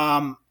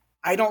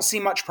 I don't see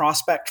much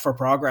prospect for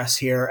progress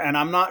here. And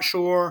I'm not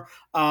sure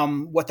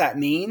what that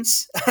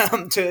means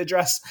to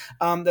address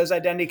those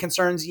identity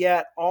concerns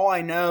yet. All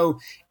I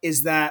know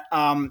is that,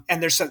 and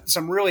there's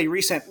some really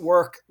recent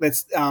work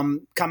that's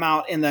come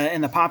out in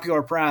the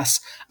popular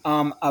press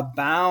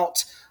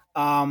about.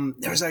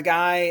 There was a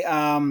guy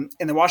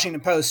in the Washington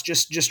Post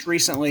just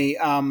recently,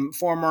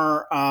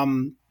 former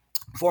gun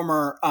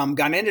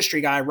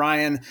industry guy,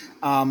 Ryan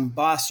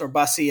Buss, or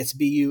Bussey, it's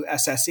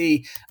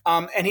Busse,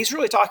 and he's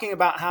really talking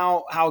about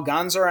how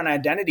guns are an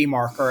identity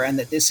marker, and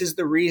that this is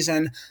the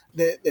reason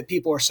that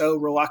people are so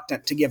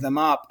reluctant to give them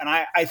up. And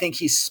I think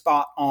he's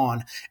spot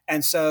on.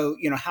 And so,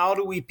 how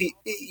do we,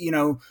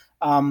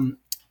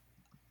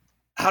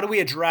 how do we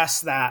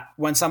address that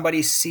when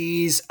somebody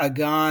sees a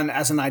gun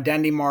as an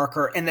identity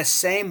marker in the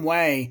same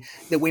way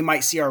that we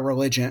might see our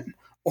religion,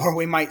 or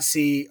we might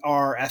see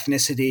our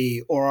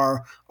ethnicity,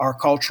 or our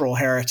cultural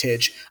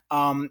heritage?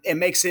 It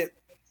makes it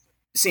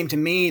seem to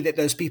me that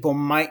those people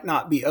might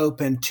not be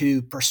open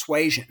to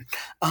persuasion.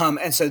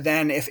 And so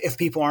then if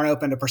people aren't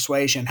open to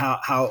persuasion,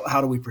 how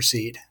do we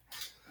proceed?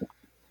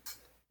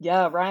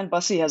 Yeah, Ryan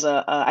Busse has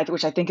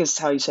which I think is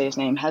how you say his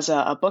name, has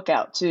a book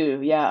out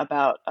too. Yeah,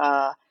 about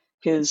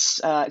his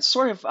it's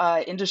sort of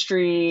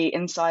industry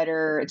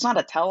insider. It's not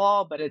a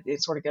tell-all, but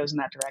it sort of goes in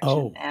that direction.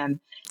 Oh,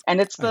 and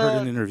it's the, I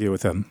heard an interview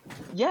with him.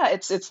 Yeah,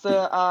 it's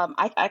the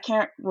I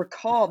can't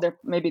recall, there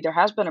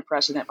has been a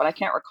precedent, but I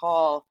can't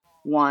recall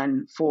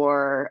one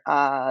for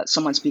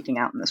someone speaking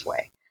out in this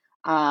way.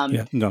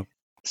 No.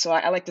 So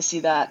I like to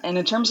see that. And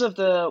in terms of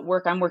the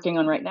work I'm working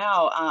on right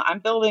now, I'm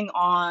building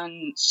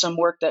on some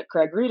work that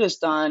Craig Reed has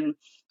done.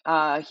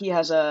 He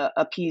has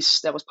a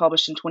piece that was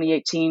published in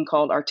 2018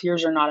 called "Our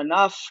Tears Are Not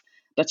Enough."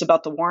 That's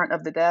about the warrant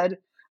of the dead.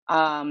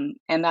 And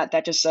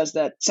that just says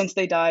that since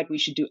they died, we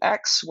should do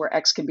X, where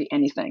X can be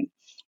anything.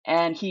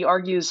 And he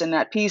argues in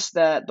that piece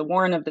that the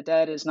warrant of the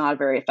dead is not a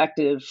very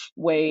effective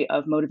way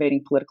of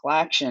motivating political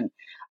action.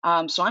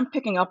 So I'm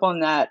picking up on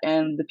that.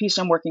 And the piece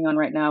I'm working on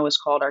right now is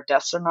called "Our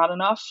Deaths Are Not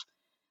Enough,"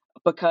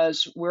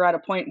 because we're at a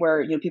point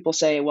where people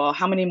say, well,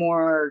 how many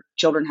more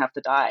children have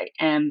to die?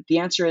 And the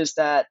answer is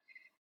that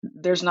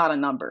there's not a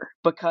number,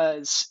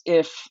 because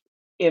if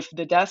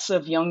the deaths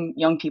of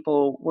young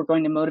people were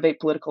going to motivate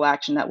political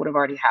action, that would have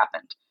already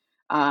happened.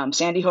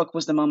 Sandy Hook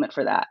was the moment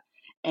for that.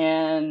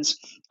 And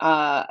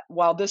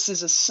while this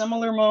is a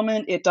similar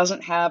moment, it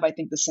doesn't have, I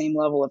think, the same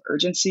level of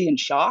urgency and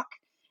shock.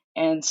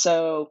 And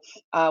so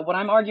what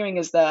I'm arguing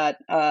is that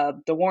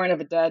the warrant of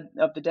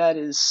the dead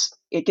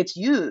it gets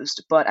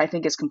used, but I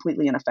think it's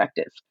completely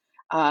ineffective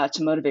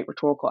to motivate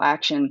rhetorical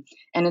action.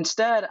 And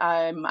instead,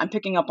 I'm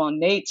picking up on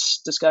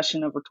Nate's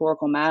discussion of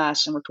rhetorical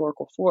mass and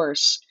rhetorical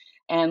force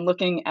and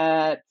looking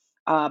at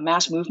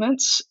mass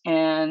movements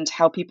and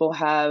how people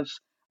have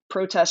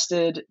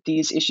protested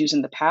these issues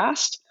in the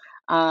past.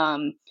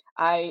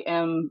 I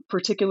am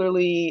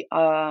particularly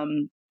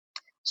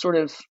sort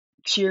of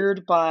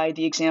cheered by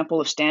the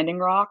example of Standing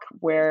Rock,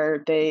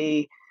 where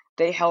they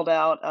held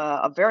out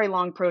a very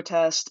long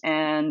protest,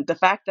 and the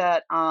fact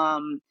that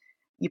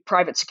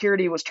private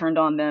security was turned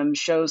on them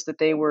shows that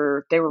they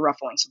were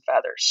ruffling some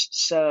feathers.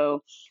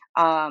 So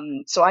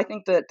I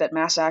think that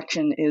mass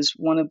action is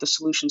one of the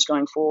solutions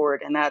going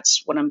forward, and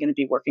that's what I'm going to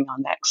be working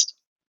on next.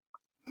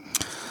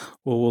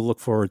 Well, we'll look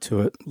forward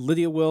to it.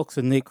 Lydia Wilkes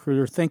and Nate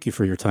Kruder, thank you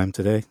for your time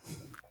today.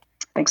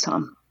 Thanks,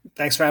 Tom.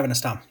 Thanks for having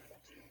us, Tom.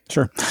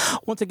 Sure.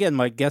 Once again,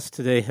 my guests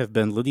today have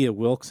been Lydia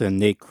Wilkes and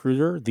Nate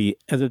Kruder, the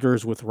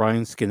editors with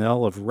Ryan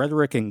Scannell of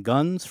Rhetoric and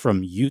Guns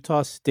from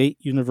Utah State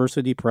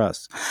University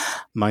Press.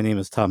 My name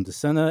is Tom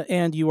DeSena,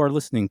 and you are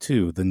listening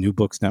to the New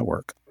Books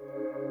Network.